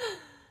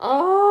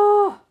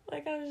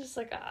 Like, I was just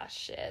like, ah,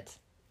 shit.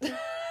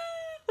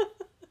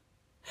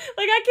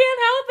 Like, I can't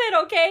help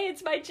it, okay?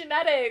 It's my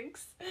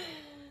genetics.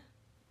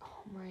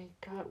 Oh my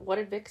God. What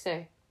did Vic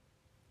say?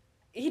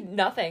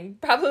 Nothing.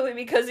 Probably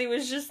because he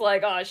was just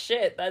like, oh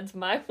shit, that's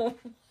my wife.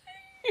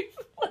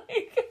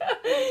 Like,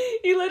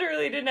 he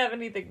literally didn't have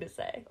anything to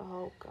say.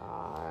 Oh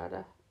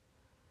God.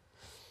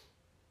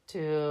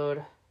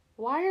 Dude.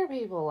 Why are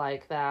people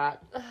like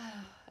that?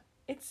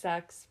 It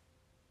sucks.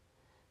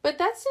 But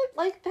that's it.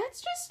 Like,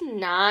 that's just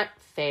not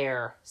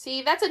fair.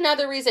 See, that's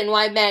another reason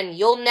why men,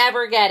 you'll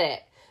never get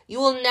it. You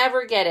will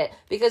never get it.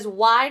 Because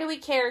why do we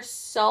care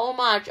so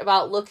much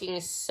about looking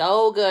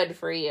so good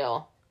for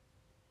you?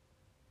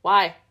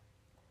 Why?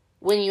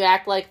 When you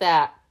act like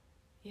that.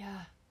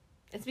 Yeah.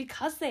 It's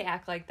because they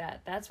act like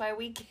that. That's why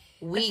we care.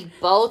 We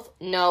both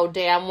know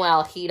damn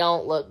well he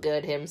don't look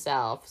good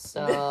himself.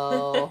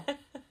 So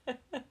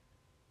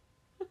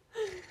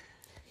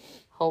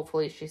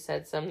hopefully she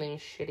said something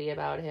shitty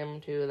about him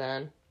too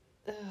then.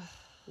 Ugh,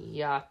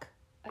 Yuck.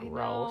 I know.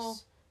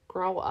 Gross.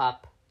 Grow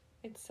up.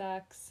 It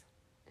sucks.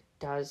 It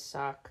does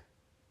suck.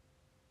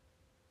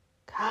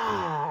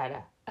 God.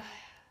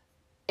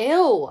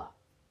 Ew.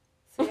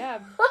 So yeah,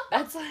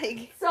 that's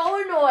like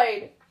So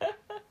annoyed.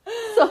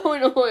 So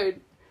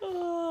annoyed.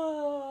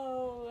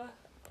 oh.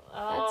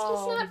 That's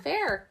just not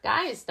fair.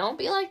 Guys, don't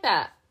be like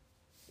that.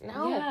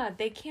 No. Yeah,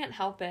 they can't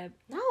help it.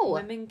 No.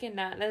 Women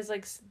cannot. That's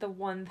like the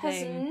one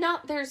thing.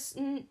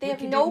 They have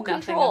can no do nothing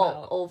control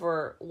about.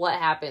 over what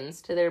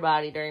happens to their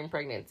body during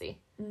pregnancy.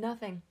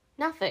 Nothing.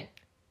 Nothing.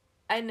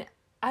 And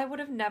I would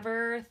have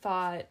never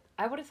thought.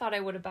 I would have thought I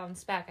would have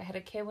bounced back. I had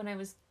a kid when I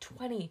was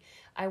 20.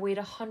 I weighed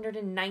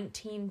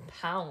 119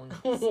 pounds.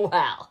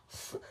 Wow.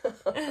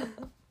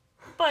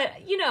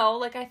 But, you know,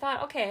 like I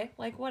thought, okay,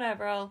 like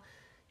whatever, I'll,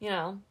 you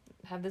know,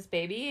 have this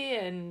baby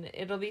and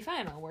it'll be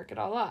fine. I'll work it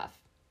all off.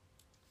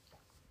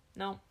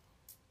 No.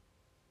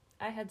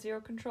 I had zero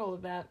control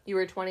of that. You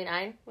were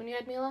 29 when you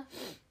had Mila?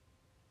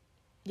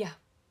 Yeah.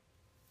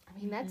 I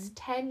mean, that's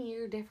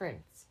 10-year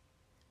difference.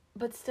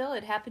 But still,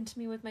 it happened to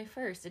me with my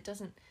first. It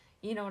doesn't,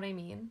 you know what I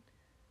mean?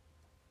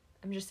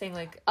 I'm just saying,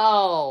 like...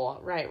 Oh,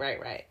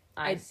 right.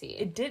 I see.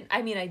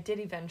 I did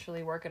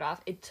eventually work it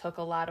off. It took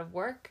a lot of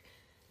work.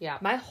 Yeah.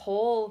 My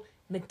whole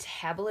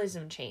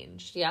metabolism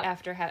changed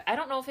after I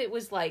don't know if it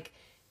was, like,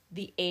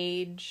 the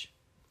age...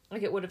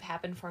 Like, it would have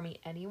happened for me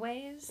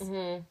anyways.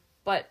 Mm-hmm.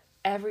 But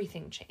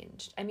everything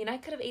changed. I mean, I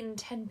could have eaten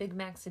 10 Big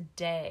Macs a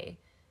day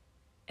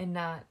and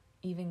not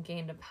even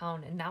gained a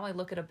pound. And now I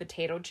look at a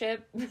potato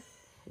chip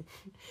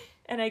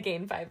and I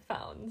gain 5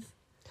 pounds.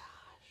 Gosh.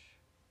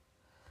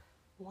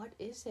 What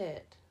is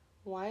it?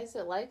 Why is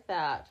it like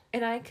that?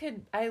 And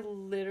I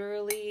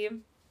literally...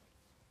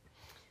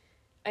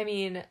 I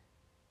mean,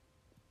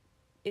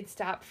 it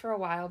stopped for a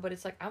while, but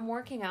it's like I'm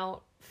working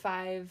out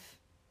 5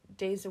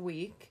 days a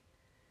week.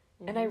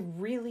 And I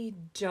really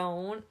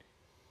don't,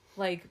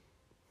 like,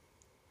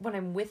 when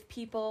I'm with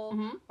people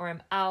or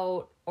I'm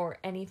out or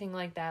anything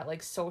like that,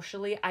 like,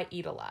 socially, I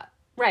eat a lot.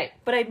 Right.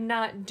 But I'm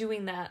not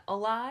doing that a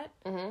lot.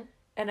 Mm-hmm.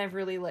 And I've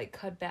really, like,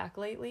 cut back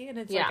lately. And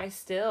it's like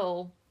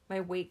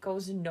my weight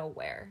goes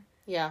nowhere.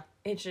 Yeah.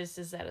 It just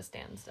is at a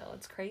standstill.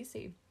 It's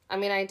crazy. I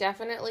mean, I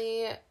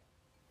definitely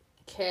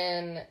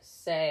can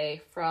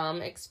say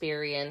from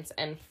experience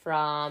and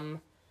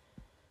from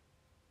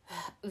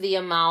the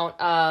amount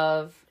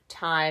of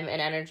time and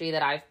energy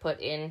that I've put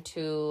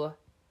into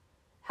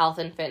health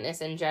and fitness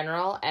in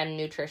general and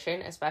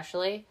nutrition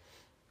especially,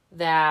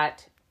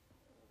 that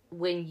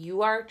when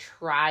you are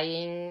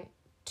trying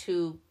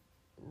to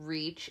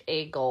reach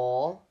a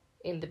goal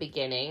in the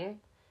beginning,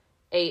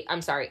 a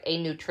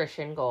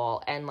nutrition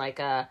goal and like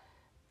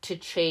to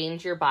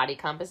change your body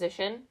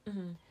composition,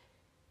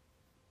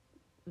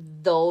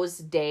 those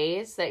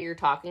days that you're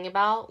talking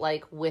about,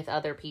 like with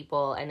other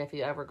people, and if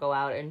you ever go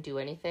out and do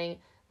anything,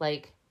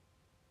 like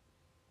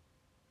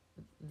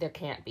there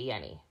can't be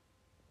any.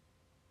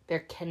 There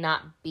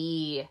cannot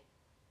be,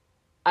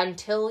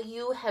 until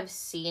you have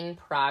seen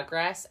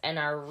progress and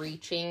are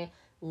reaching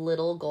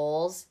little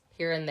goals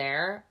here and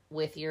there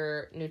with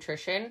your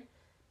nutrition,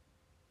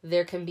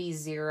 there can be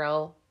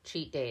 0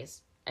 cheat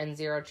days and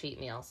 0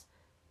 cheat meals.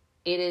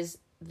 It is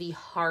the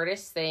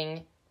hardest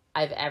thing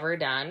I've ever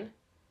done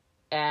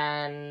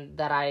and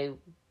that I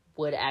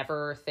would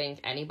ever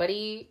think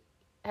anybody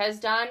has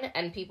done.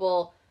 And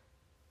people...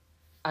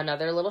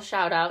 Another little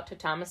shout out to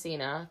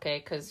Thomasina, okay,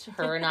 because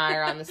her and I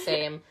are on the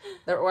same,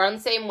 we're on the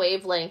same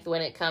wavelength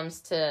when it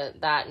comes to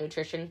that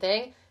nutrition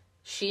thing.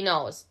 She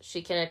knows,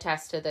 she can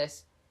attest to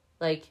this.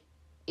 Like,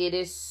 it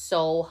is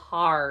so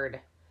hard,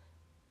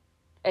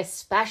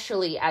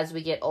 especially as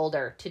we get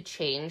older, to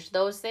change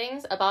those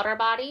things about our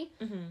body.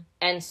 Mm-hmm.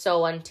 And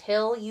so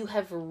until you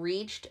have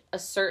reached a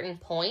certain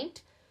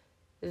point,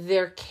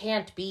 there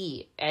can't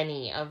be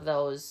any of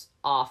those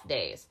off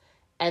days.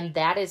 And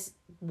that's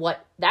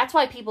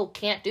why people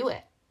can't do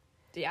it.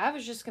 Yeah, I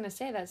was just going to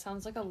say that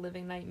sounds like a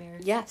living nightmare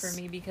for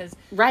me because...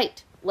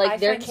 Right. Like,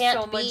 there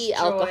can't so be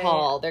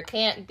alcohol. There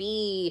can't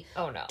be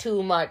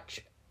too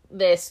much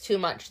this, too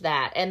much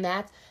that. And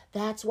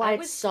that's why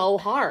it's so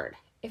hard.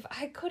 If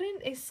I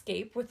couldn't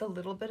escape with a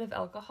little bit of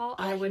alcohol,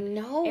 I would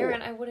know.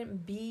 Aaron, I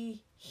wouldn't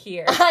be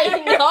here.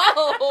 I know.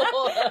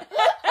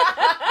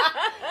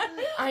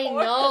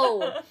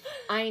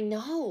 I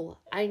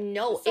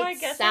know. So it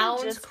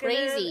sounds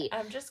crazy.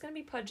 I'm just going to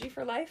be pudgy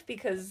for life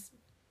because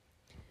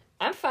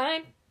I'm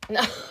fine.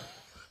 No.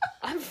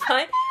 I'm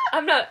fine.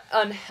 I'm not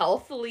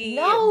unhealthily big.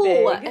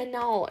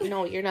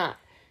 No, you're not.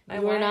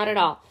 You are not at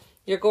all.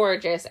 You're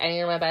gorgeous, and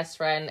you're my best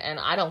friend, and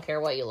I don't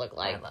care what you look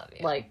like. I love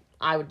you. Like,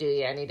 I would do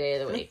you any day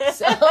of the week.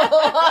 So,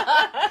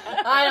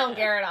 I don't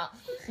care at all.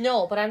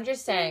 No, but I'm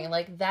just saying,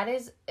 like, that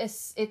is,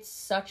 it's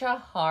such a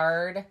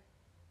hard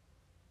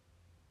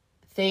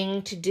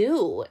thing to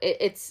do.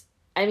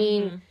 I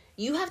mean,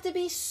 you have to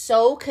be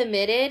so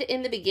committed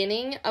in the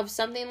beginning of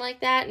something like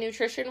that,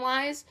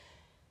 nutrition-wise,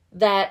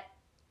 that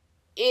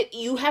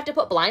you have to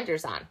put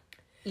blinders on.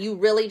 You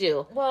really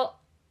do. Well,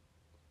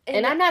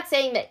 and I'm not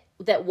saying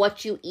that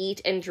what you eat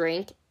and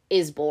drink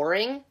is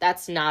boring.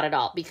 That's not at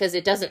all, because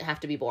it doesn't have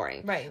to be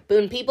boring. Right. But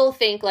when people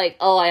think like,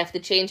 oh, I have to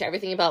change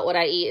everything about what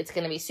I eat, it's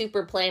going to be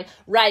super plain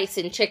rice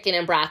and chicken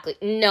and broccoli.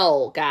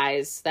 No,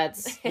 guys,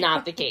 that's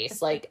not the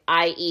case. Like,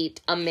 I eat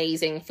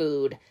amazing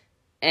food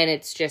and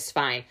it's just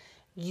fine.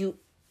 You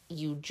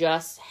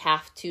just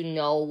have to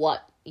know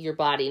what your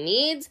body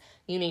needs.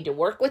 You need to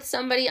work with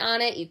somebody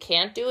on it. You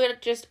can't do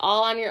it just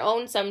all on your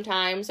own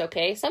sometimes,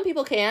 okay? Some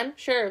people can.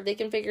 Sure, they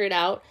can figure it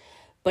out.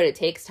 But it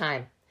takes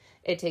time.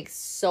 It takes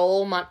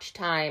so much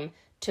time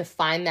to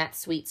find that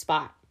sweet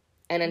spot.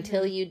 And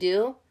until you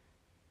do,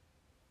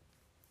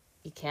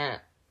 you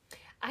can't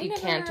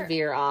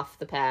veer off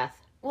the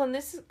path. Well, and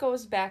this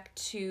goes back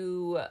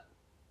to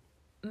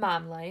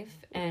mom life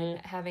and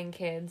having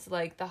kids.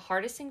 Like, the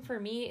hardest thing for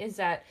me is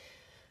that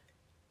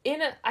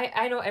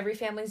I know every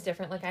family's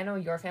different. Like, I know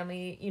your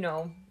family, you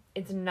know,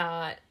 it's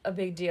not a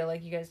big deal.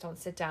 Like, you guys don't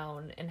sit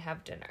down and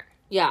have dinner.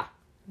 Yeah.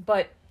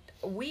 But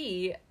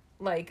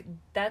like,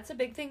 that's a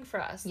big thing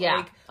for us. Yeah,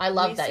 like, I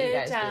love that you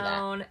guys do that. We sit do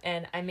down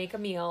and I make a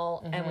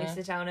meal and we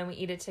sit down and we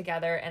eat it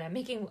together, and I'm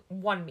making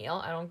one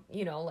meal. I don't,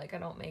 I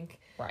don't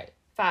make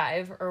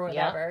 5 or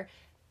whatever. Yeah.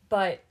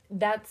 But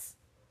that's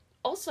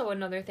also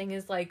another thing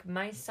is, like,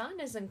 my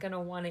son isn't going to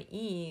want to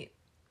eat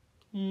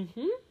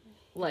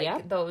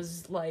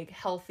those, like,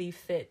 healthy,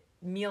 fit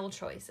meal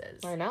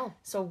choices. I know.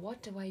 So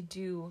what do I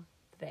do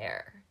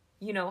there?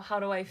 You know, how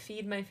do I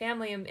feed my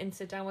family and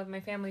sit down with my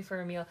family for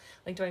a meal?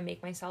 Like, do I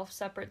make myself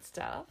separate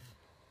stuff?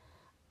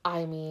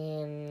 I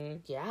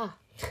mean, yeah.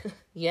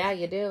 Yeah,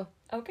 you do.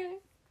 Okay.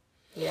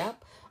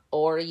 Yep.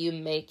 Or you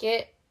make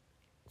it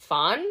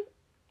fun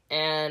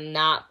and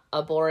not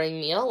a boring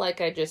meal, like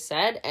I just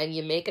said, and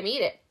you make them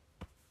eat it.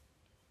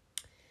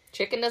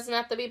 Chicken doesn't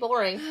have to be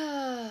boring.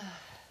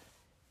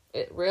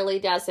 It really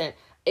doesn't.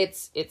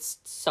 It's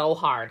so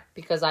hard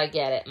because I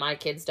get it. My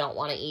kids don't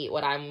want to eat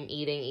what I'm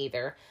eating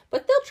either,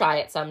 but they'll try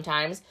it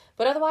sometimes.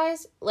 But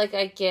otherwise, like,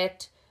 I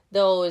get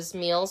those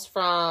meals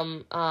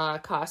from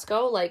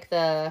Costco, like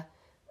the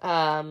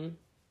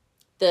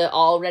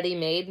already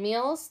made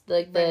meals,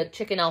 like the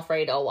chicken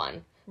Alfredo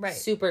one. Right.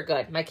 Super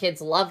good. My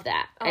kids love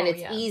that. And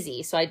it's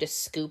easy. So I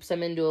just scoop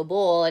them into a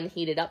bowl and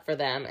heat it up for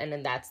them, and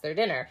then that's their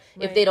dinner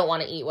if they don't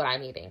want to eat what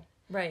I'm eating.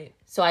 Right.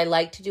 So I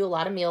like to do a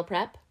lot of meal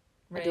prep.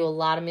 I do a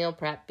lot of meal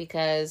prep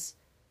because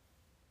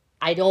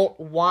I don't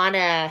want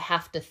to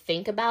have to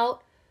think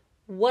about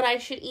what I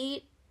should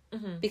eat.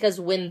 Mm-hmm. Because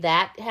when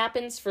that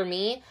happens for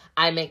me,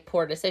 I make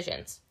poor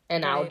decisions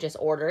and I'll just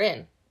order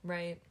in.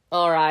 Right.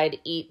 Or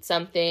I'd eat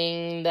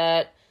something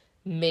that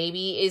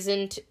maybe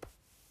isn't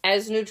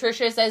as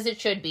nutritious as it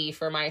should be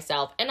for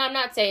myself. And I'm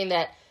not saying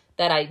that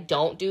I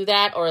don't do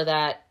that or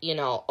that,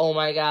 oh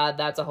my God,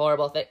 that's a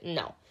horrible thing.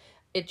 No.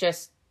 It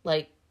just,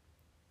 like,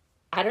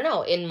 I don't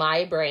know, in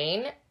my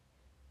brain,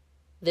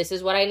 this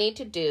is what I need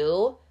to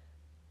do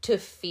to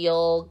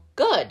feel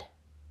good.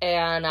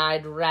 And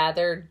I'd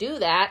rather do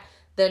that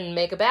than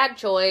make a bad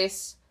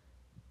choice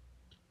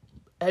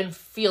and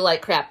feel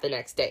like crap the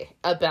next day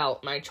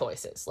about my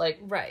choices. Like,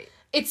 right.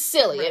 It's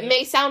silly. Right. It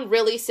may sound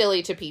really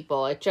silly to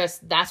people.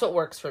 That's what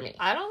works for me.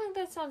 I don't think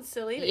that sounds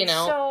silly. I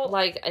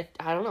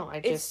don't know.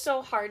 It's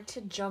so hard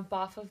to jump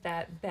off of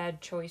that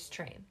bad choice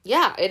train.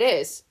 Yeah, it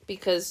is.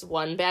 Because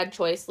one bad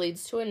choice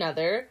leads to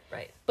another.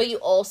 Right. But you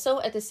also,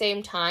 at the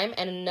same time,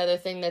 and another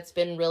thing that's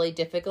been really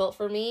difficult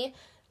for me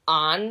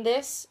on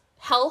this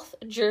health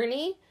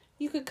journey,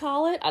 you could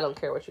call it. I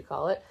don't care what you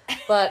call it.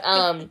 But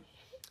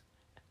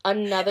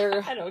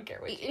another... I don't care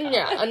what you call it.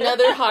 Yeah,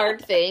 another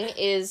hard thing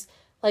is...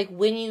 Like,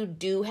 when you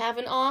do have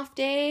an off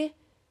day,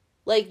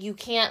 like, you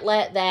can't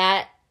let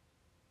that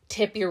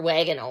tip your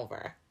wagon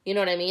over. You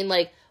know what I mean?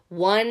 Like,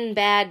 one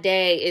bad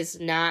day is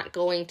not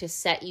going to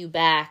set you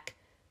back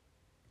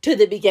to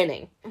the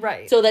beginning.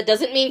 Right. So that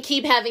doesn't mean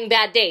keep having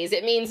bad days.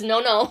 It means,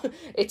 no,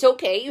 it's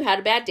okay. You had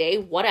a bad day,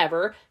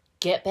 whatever.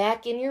 Get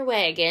back in your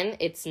wagon.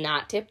 It's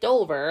not tipped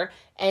over,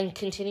 and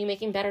continue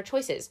making better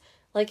choices.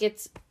 Like,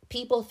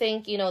 people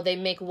think, they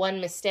make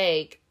one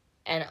mistake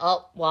and,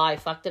 I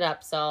fucked it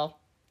up, so...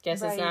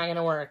 Guess it's not going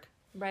to work.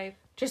 Right.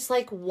 Just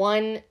like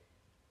one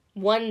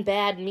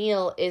bad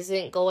meal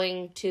isn't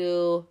going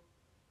to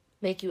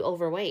make you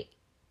overweight.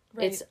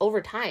 Right. It's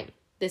over time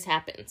this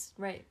happens.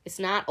 Right. It's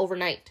not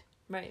overnight.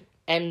 Right.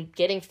 And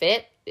getting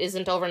fit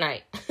isn't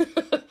overnight.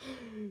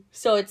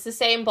 So it's the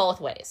same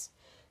both ways.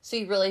 So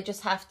you really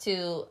just have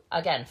to,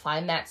 again,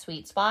 find that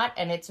sweet spot,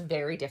 and it's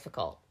very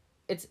difficult.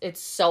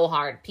 It's so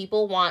hard.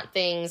 People want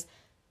things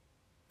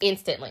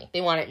instantly.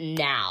 They want it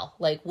now.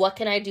 Like, what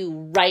can I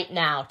do right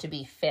now to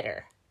be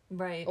fitter?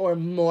 Right. or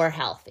more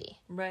healthy.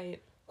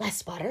 Right.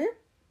 Less butter?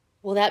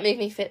 Will that make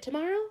me fit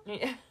tomorrow?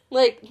 Yeah.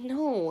 Like,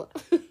 no.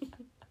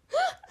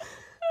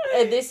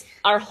 And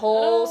our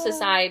whole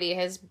society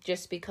has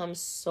just become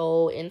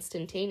so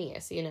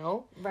instantaneous, you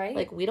know? Right.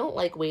 Like, we don't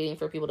like waiting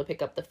for people to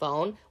pick up the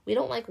phone. We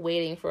don't like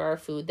waiting for our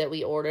food that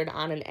we ordered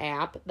on an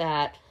app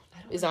that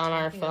is on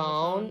our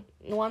phone.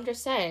 No, I'm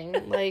just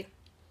saying, like,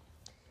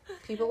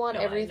 people want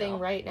everything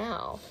right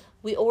now.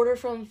 We order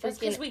from freaking...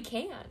 because we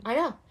can. I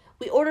know.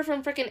 We order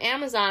from freaking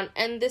Amazon,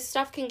 and this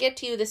stuff can get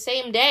to you the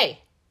same day.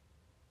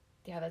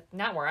 Yeah, that's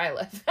not where I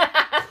live.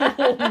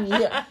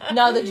 Yeah.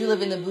 Now that you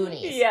live in the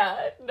boonies.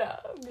 Yeah,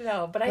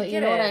 no, but I get it.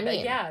 You know what I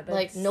mean? Yeah,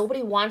 like,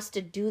 nobody wants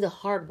to do the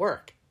hard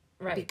work.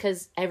 Right.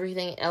 Because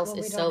everything else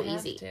is so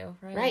easy.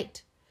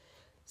 Right.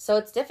 So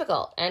it's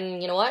difficult.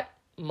 And you know what?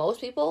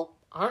 Most people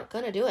aren't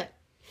going to do it.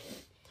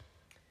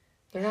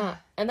 They're not.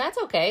 And that's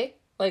okay.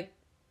 Like,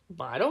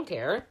 I don't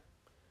care.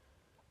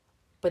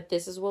 But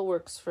this is what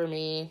works for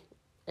me.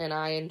 And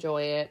I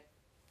enjoy it.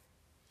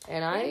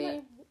 And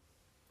I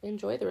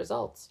enjoy the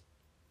results.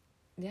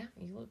 Yeah,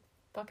 you look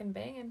fucking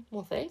banging.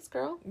 Well, thanks,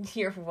 girl.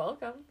 You're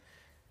welcome.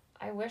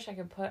 I wish I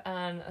could put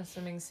on a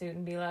swimming suit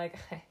and be like,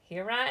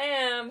 here I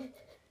am.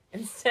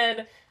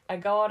 Instead, I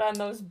go out on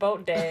those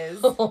boat days.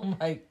 Oh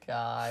my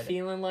God.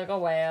 Feeling like a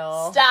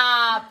whale.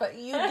 Stop.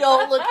 You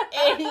don't look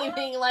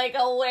anything like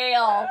a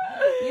whale.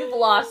 You've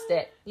lost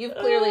it. You've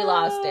clearly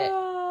lost it.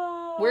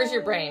 Where's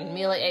your brain?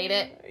 Mila ate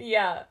it?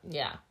 Yeah.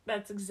 Yeah.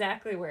 That's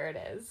exactly where it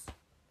is.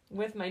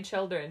 With my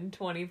children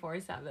 24/7.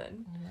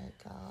 Oh my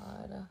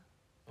God.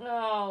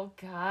 Oh,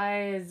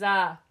 guys.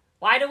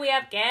 Why do we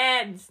have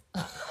kids?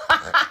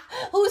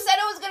 Who said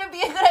it was going to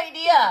be a good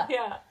idea?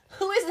 Yeah.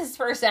 Who is this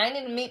person? I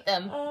need to meet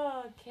them.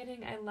 Oh,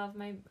 kidding. I love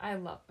my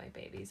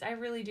babies. I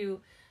really do.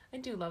 I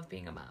do love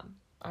being a mom.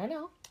 I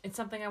know. It's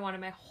something I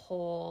wanted my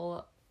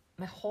whole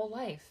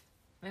life.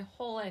 My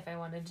whole life I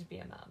wanted to be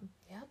a mom.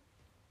 Yep.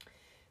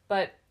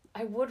 But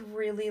I would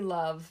really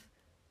love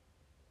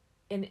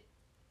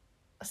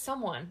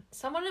someone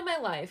in my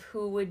life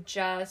who would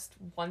just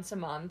once a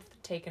month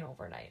take an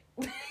overnight.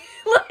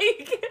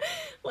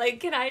 like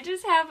can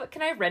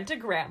I rent a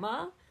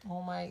grandma?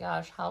 Oh my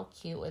gosh, how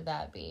cute would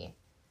that be?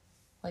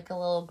 Like a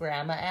little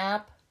grandma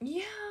app?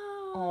 Yeah.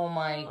 Oh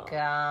my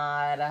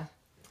God.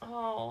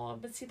 Oh,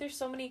 but see, there's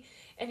so many,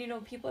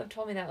 and people have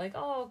told me that, like,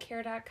 oh,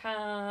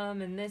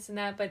 care.com and this and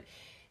that, but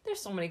there's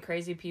so many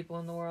crazy people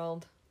in the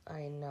world.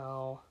 I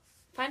know.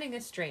 Finding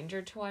a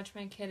stranger to watch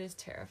my kid is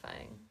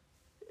terrifying.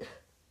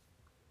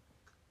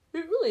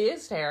 It really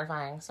is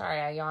terrifying. Sorry,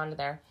 I yawned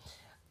there.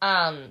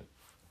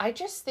 I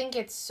just think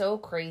it's so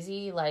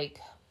crazy, like...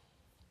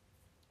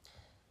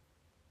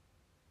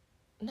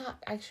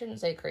 I shouldn't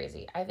say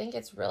crazy. I think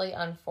it's really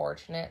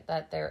unfortunate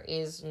that there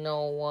is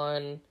no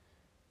one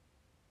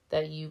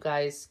that you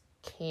guys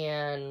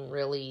can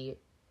really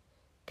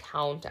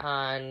count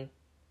on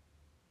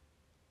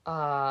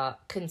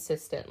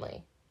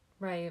consistently.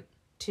 Right.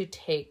 To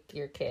take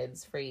your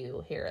kids for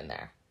you here and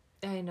there.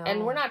 I know.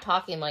 And we're not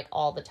talking like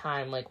all the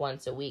time, like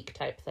once a week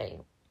type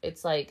thing.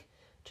 It's like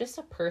just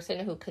a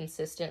person who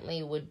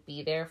consistently would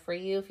be there for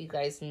you if you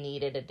guys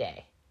needed a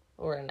day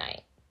or a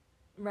night.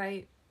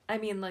 Right. I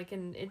mean, like,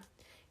 it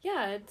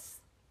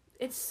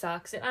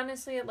sucks. It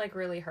honestly, like,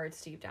 really hurts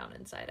deep down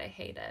inside. I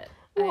hate it.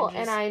 Well,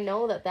 and I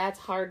know that that's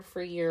hard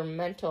for your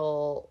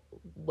mental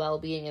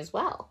well-being as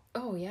well.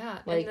 Oh, yeah.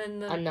 Like,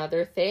 and then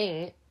another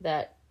thing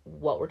that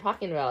what we're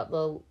talking about,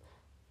 the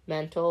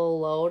mental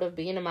load of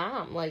being a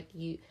mom. Like,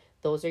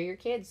 those are your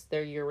kids.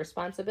 They're your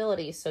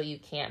responsibility. So you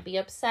can't be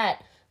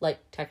upset, like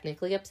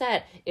technically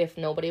upset, if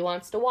nobody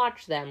wants to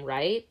watch them,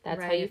 right?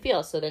 That's how you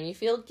feel. So then you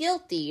feel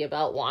guilty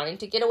about wanting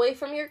to get away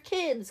from your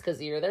kids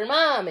because you're their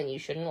mom and you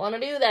shouldn't want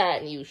to do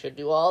that and you should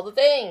do all the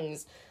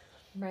things.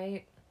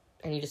 Right.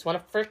 And you just want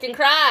to freaking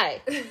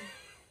cry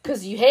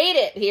because you hate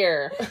it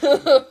here.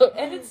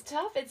 And it's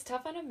tough. It's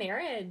tough on a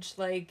marriage.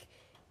 Like,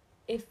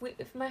 if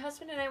my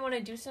husband and I want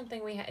to do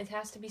something, it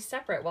has to be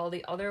separate while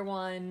the other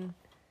one...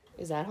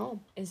 Is at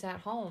home.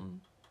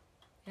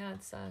 Yeah,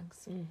 it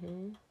sucks.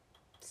 Mm-hmm.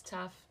 It's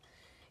tough.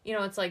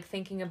 It's like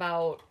thinking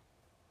about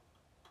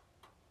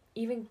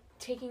even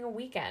taking a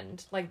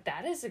weekend. Like,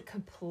 that is a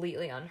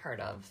completely unheard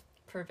of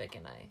for Vic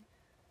and I.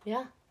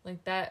 Yeah.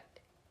 Like, that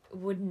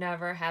would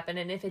never happen.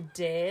 And if it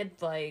did,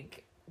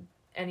 like,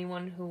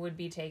 anyone who would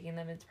be taking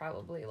them, it's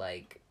probably,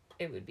 like,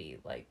 it would be,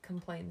 like,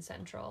 complaint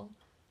central.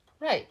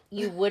 Right.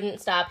 You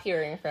wouldn't stop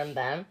hearing from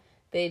them.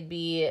 They'd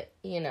be,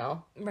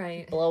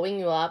 right, blowing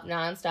you up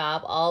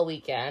nonstop all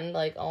weekend.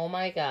 Like, oh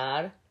my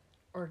God.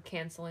 Or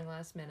canceling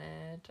last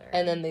minute.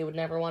 And then they would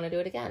never want to do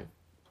it again.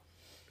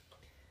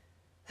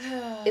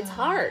 It's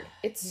hard.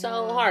 It's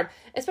so hard.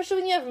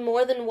 Especially when you have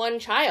more than one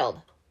child.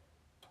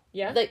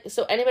 Yeah. Like,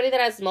 so anybody that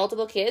has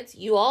multiple kids,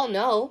 you all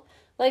know.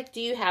 Like,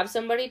 do you have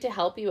somebody to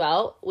help you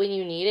out when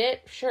you need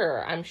it?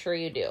 Sure, I'm sure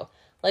you do.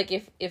 Like,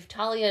 if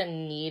Talia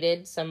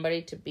needed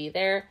somebody to be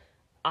there,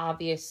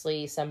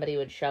 obviously somebody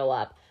would show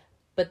up.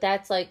 But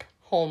that's like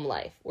home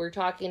life. We're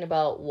talking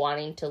about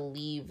wanting to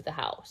leave the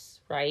house,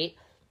 right?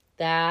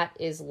 That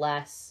is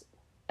less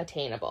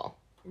attainable.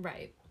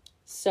 Right.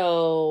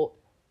 So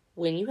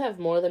when you have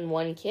more than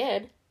one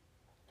kid,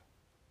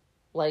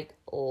 like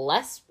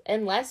less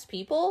and less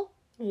people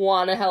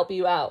want to help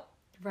you out.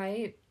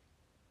 Right.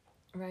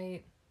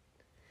 Right.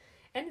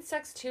 And it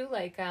sucks too,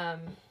 like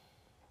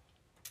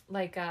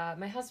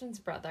my husband's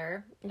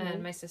brother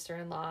and my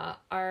sister-in-law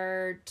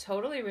are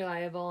totally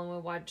reliable and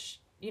will watch,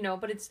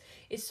 but it's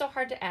so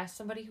hard to ask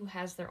somebody who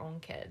has their own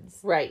kids.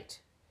 Right.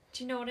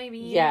 Do you know what I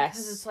mean? Yes.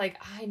 Because it's like,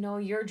 I know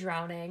you're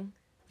drowning.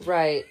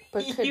 Right.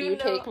 But could you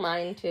take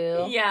mine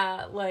too?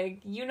 Yeah,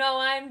 like,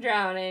 I'm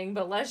drowning,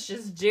 but let's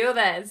just do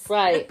this.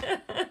 Right.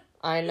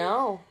 I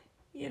know.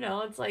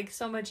 It's like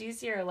so much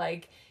easier.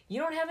 Like,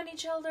 you don't have any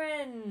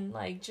children.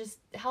 Like, just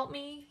help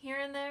me here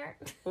and there.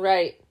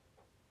 Right.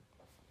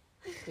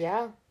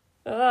 Yeah.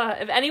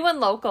 If anyone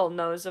local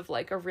knows of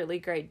like a really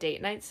great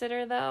date night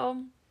sitter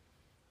though,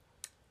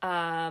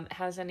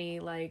 has any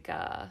like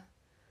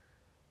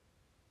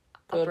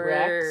Good upper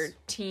recs?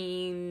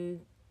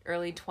 teen,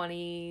 early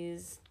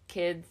 20s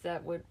kids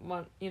that would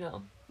want,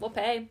 we'll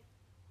pay.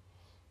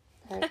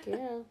 Heck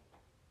yeah.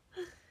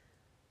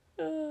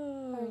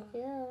 Heck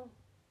yeah.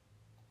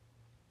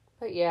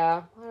 But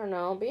yeah, I don't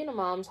know. Being a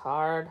mom's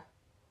hard.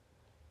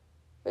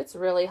 It's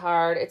really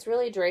hard. It's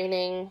really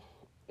draining.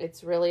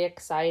 It's really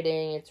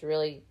exciting. It's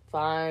really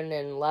fun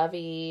and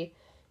lovey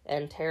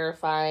and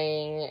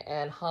terrifying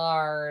and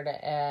hard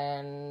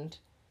and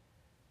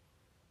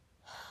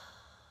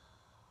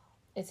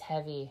it's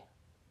heavy.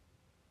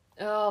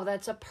 Oh,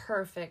 that's a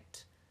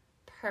perfect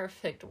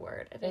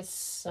word. It's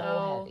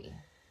so heavy.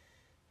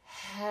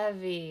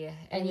 Heavy.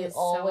 And you is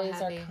always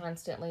so heavy. are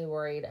constantly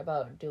worried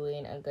about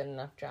doing a good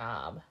enough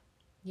job.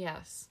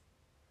 Yes.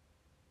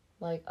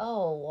 Like,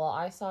 oh, well,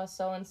 I saw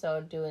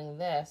so-and-so doing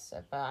this,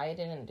 but I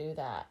didn't do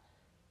that.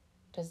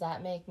 Does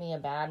that make me a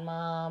bad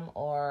mom?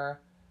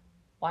 Or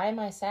why am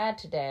I sad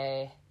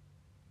today?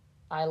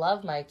 I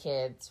love my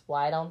kids.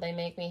 Why don't they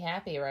make me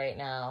happy right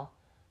now?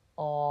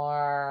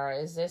 Or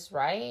is this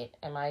right?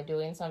 Am I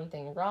doing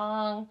something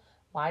wrong?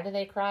 Why do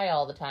they cry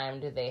all the time?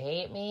 Do they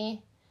hate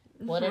me?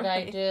 What did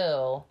I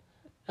do?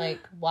 Like,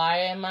 why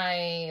am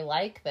I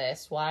like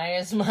this? Why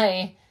is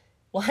my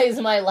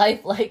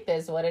life like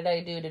this? What did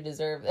I do to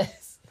deserve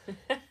this?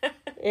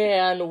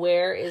 And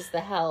where is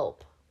the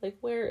help? Like,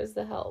 where is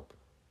the help?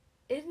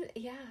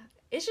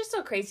 It's just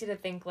so crazy to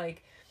think,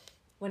 like,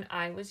 when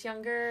I was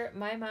younger,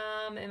 my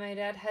mom and my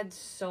dad had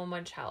so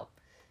much help.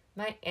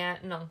 My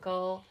aunt and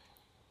uncle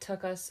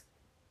took us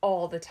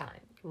all the time.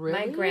 Really?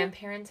 My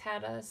grandparents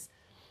had us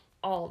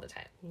all the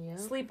time. Yeah.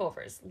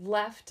 Sleepovers,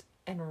 left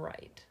and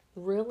right.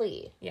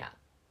 Really? Yeah.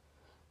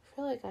 I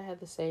feel like I had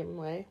the same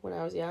way when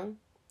I was young.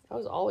 I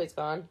was always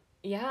gone.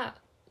 Yeah.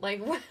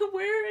 Like,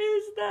 where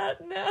is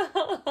that now?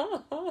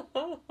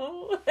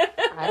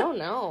 I don't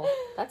know.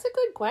 That's a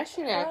good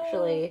question,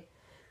 actually.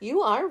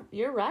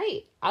 You're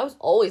right. I was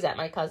always at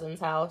my cousin's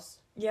house.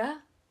 Yeah.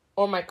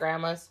 Or my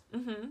grandma's.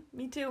 Mm-hmm.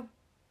 Me too.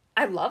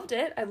 I loved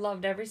it. I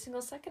loved every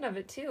single second of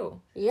it, too.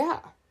 Yeah.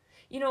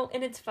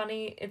 And it's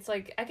funny. It's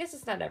like, I guess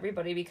it's not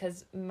everybody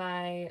because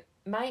my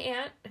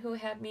aunt who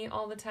had me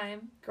all the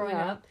time growing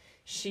up,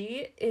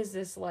 she is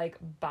this, like,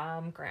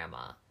 bomb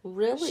grandma.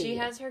 Really? She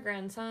has her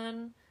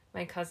grandson,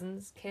 my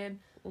cousin's kid,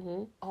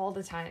 all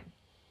the time.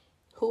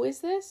 Who is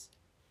this?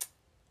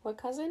 What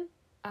cousin?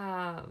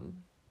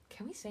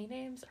 Can we say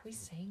names? Are we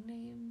saying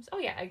names? Oh,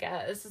 yeah, I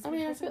guess. It's I my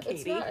mean, cousin Katie.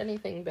 it's not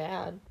anything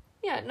bad.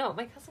 Yeah, no,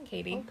 my cousin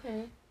Katie.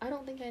 Okay. I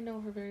don't think I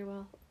know her very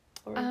well.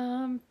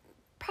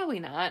 Probably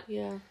not.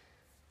 Yeah.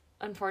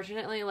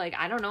 Unfortunately, like,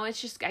 I don't know.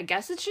 It's just, I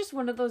guess it's just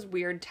one of those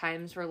weird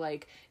times where,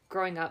 like,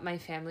 growing up, my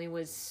family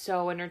was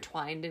so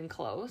intertwined and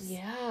close.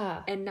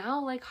 Yeah. And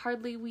now, like,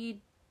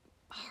 we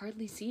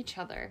hardly see each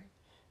other.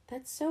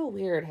 That's so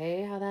weird,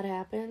 hey, how that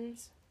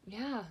happens.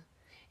 Yeah.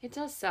 It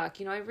does suck.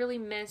 I really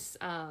miss,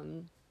 I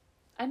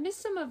miss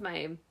some of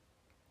my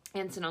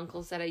aunts and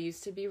uncles that I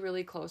used to be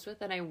really close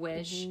with, and I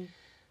wish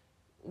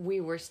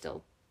we were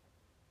still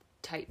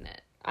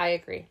tight-knit. I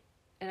agree.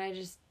 And I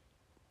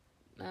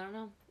don't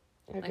know.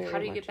 Like, how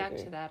do you get back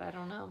to that? I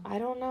don't know. I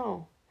don't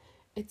know.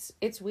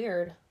 It's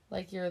weird.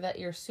 Like,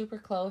 you're super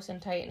close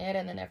and tight-knit,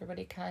 and then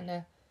everybody kind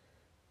of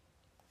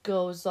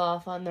goes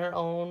off on their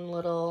own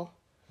little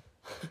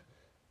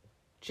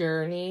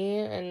journey,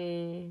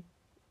 and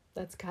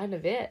that's kind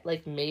of it.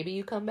 Like, maybe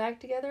you come back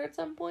together at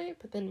some point,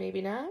 but then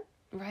maybe not.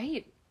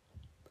 Right.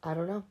 I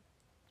don't know.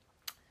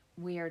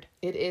 Weird.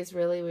 It is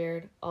really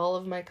weird. All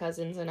of my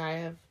cousins and I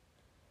have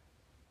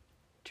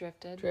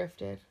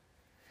drifted.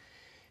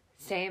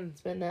 Same.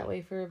 It's been that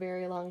way for a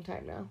very long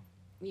time now.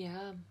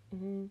 Yeah.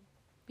 Mm-hmm.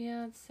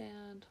 Yeah, it's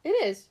sad. It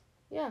is.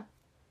 Yeah.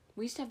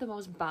 We used to have the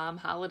most bomb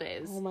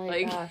holidays. Oh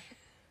my gosh.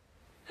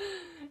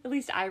 At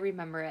least I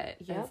remember it.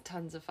 Yep. It was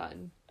tons of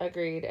fun.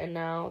 Agreed. And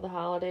now the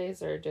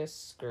holidays are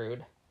just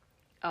screwed.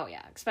 Oh,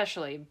 yeah.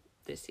 Especially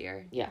this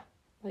year. Yeah.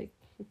 Like,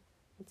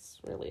 it's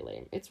really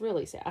lame. It's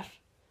really sad.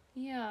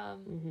 Yeah.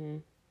 Mm-hmm.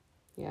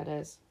 Yeah, it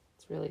is.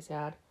 It's really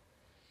sad.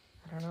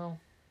 I don't know.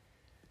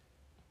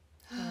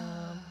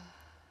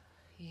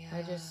 Yeah.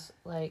 I just,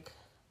 like,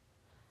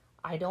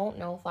 I don't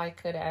know if I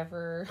could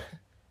ever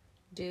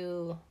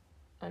do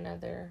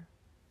another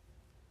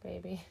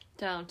baby.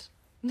 Don't.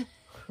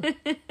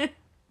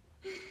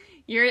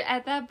 You're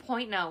at that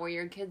point now where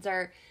your kids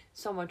are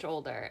so much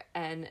older,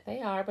 and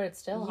They are, but it's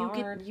still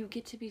hard. you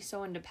get to be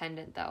so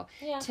independent though.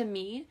 Yeah. To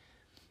me,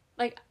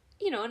 like,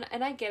 you know,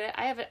 and I get it.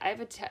 I have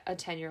a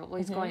 10-year-old. Well,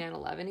 he's going on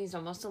 11. He's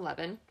almost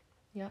 11.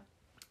 Yeah.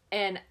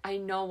 And I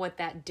know what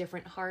that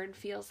different hard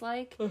feels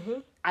like.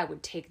 I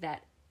would take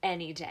that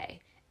any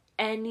day.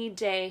 Any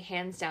day,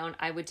 hands down,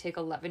 I would take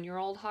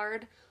 11-year-old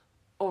hard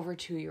over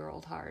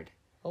 2-year-old hard.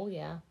 Oh,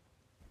 yeah.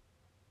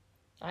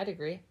 I'd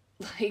agree.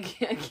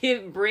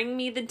 Like, bring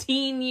me the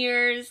teen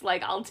years.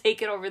 Like, I'll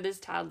take it over this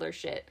toddler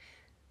shit.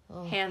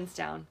 Oh. Hands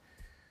down.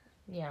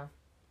 Yeah.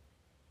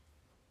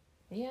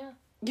 Yeah.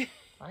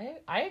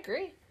 I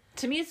agree.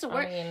 To me, it's the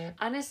worst. I mean,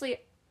 Honestly,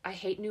 I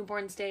hate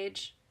newborn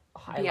stage.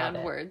 I Beyond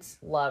love it. words.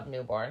 Love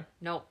newborn.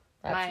 Nope.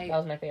 That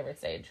was my favorite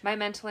stage. My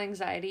mental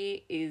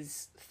anxiety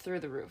is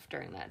through the roof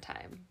during that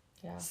time.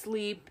 Yeah.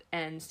 Sleep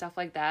and stuff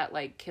like that,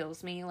 like,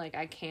 kills me. Like,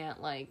 I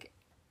can't, like,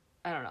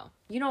 I don't know.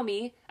 You know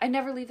me. I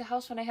never leave the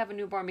house when I have a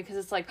newborn because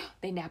it's like,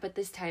 they nap at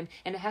this time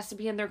and it has to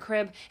be in their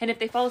crib. And if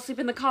they fall asleep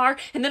in the car,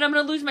 and then I'm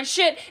going to lose my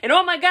shit. And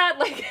oh my God,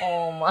 like.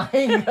 Oh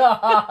my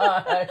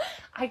God.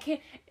 I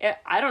can't.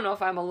 I don't know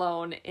if I'm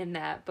alone in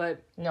that,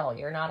 but. No,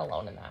 you're not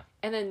alone in that.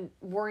 And then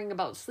worrying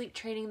about sleep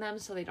training them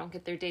so they don't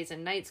get their days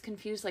and nights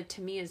confused. Like,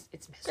 to me, it's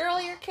miserable. Girl,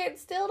 your kid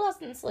still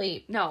doesn't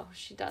sleep. No,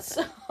 she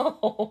doesn't.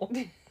 So.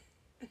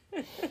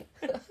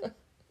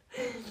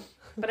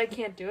 But I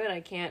can't do it. I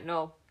can't.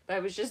 No. I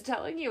was just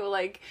telling you,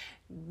 like,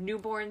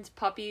 newborns,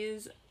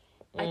 puppies,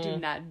 I do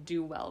not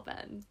do well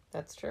then.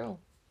 That's true.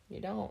 You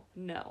don't.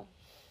 No.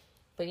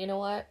 But you know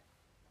what?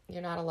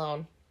 You're not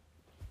alone.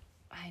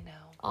 I know.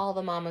 All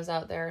the mamas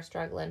out there are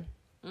struggling.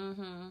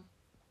 Mm-hmm.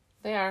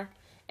 They are.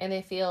 And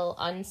they feel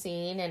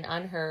unseen and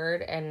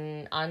unheard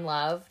and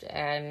unloved,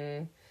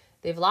 and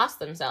they've lost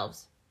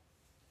themselves.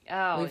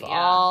 Oh, We've yeah.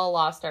 all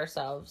lost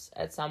ourselves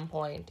at some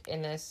point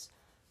in this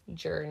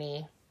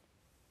journey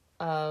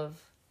of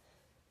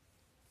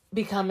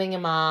becoming a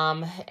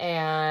mom,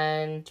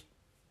 and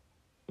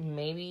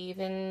maybe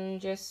even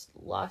just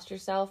lost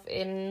yourself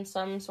in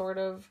some sort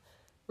of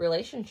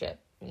relationship,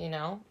 you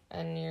know,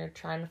 and you're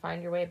trying to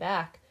find your way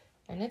back.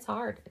 And it's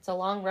hard. It's a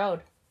long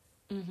road.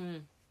 Mm-hmm.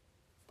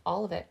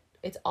 All of it.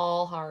 It's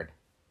all hard.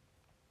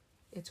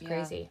 It's Yeah.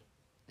 crazy.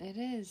 It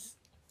is.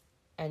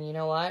 And you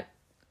know what?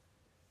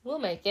 We'll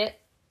make it.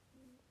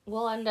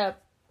 We'll end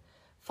up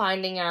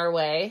finding our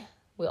way.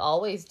 We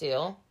always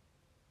do.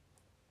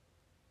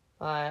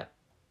 But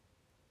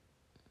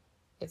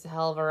it's a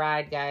hell of a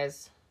ride,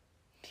 guys.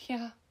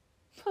 Yeah.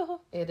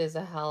 It is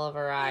a hell of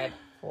a ride,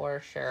 for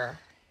sure.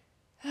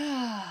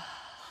 Yeah.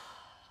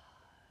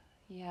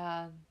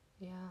 Yeah.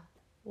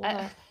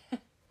 What?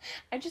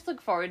 I just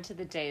look forward to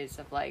the days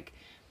of, like,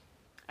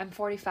 I'm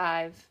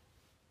 45.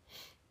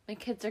 My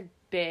kids are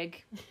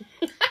big.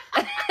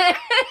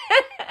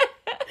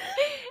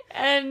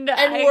 and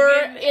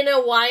we're in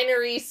a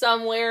winery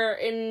somewhere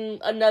in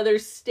another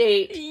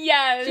state.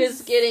 Yes.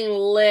 Just getting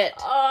lit.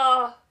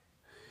 Oh.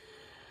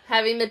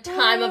 Having the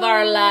time of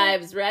our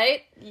lives,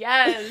 right?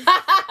 Yes.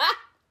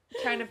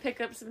 Trying to pick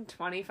up some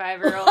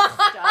 25-year-old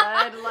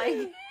stud.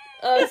 Like.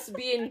 Us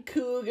being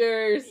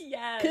cougars.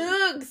 Yes.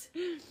 Cougs!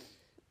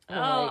 Oh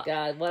my Oh.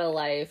 God, what a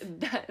life.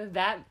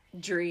 That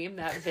dream,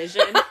 that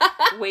vision,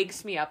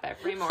 wakes me up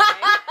every morning.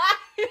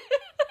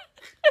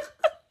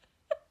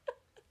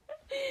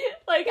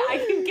 Like,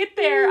 I can get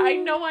there. I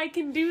know I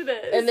can do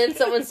this. And then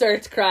someone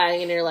starts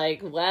crying and you're like,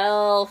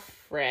 well,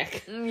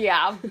 frick.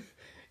 Yeah.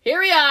 Here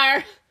we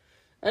are.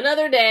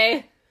 Another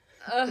day.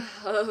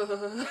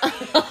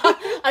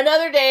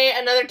 Another day,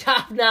 another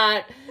top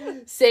knot.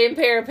 Same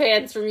pair of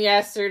pants from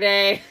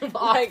yesterday.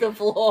 Off the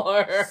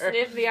floor.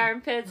 Sniff the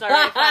armpits. All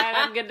right, fine.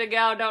 I'm good to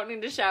go. Don't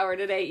need to shower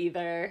today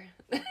either.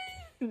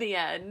 The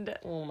end.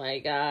 Oh my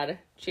God.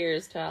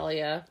 Cheers,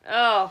 Talia.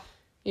 Oh.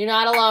 You're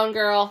not alone,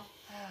 girl.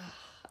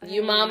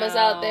 You I mamas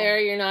know. out there,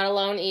 you're not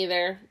alone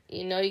either.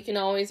 You know you can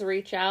always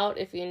reach out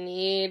if you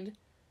need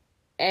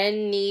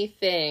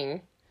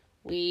anything.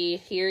 We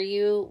hear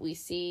you. We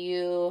see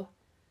you.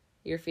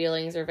 Your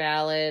feelings are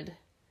valid.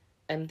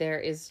 And there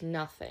is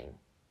nothing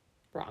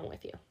wrong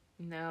with you.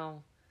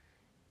 No.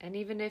 And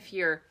even if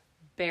you're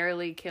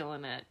barely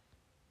killing it,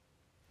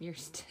 you're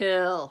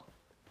still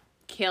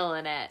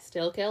killing it.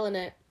 Still killing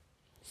it.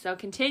 So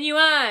continue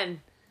on,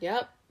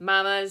 Yep.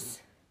 mamas.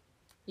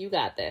 You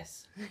got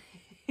this.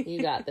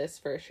 You got this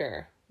for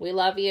sure. We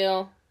love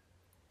you.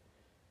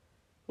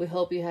 We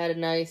hope you had a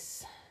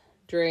nice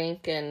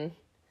drink and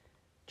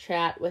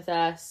chat with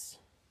us.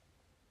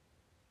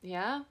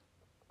 Yeah.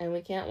 And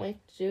we can't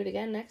wait to do it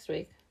again next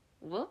week.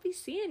 We'll be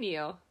seeing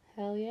you.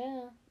 Hell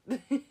yeah.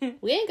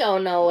 We ain't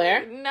going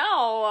nowhere.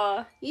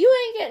 No. You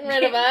ain't getting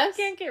rid of us.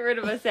 Can't get rid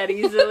of us that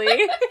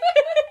easily.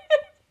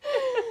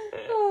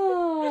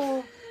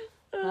 Oh.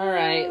 All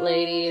right,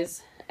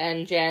 ladies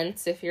and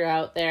gents, if you're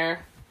out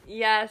there,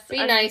 Yes.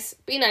 be nice.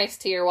 Be nice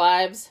to your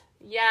wives.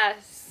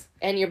 Yes.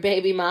 And your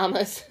baby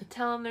mamas.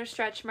 Tell them their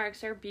stretch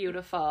marks are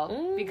beautiful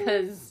Mhm.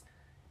 because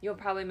you'll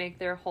probably make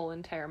their whole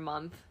entire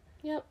month.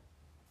 Yep.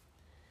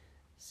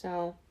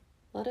 So,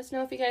 let us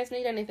know if you guys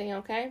need anything,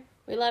 okay?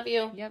 We love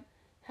you. Yep.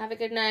 Have a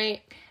good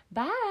night.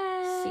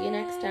 Bye. See you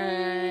next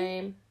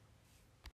time.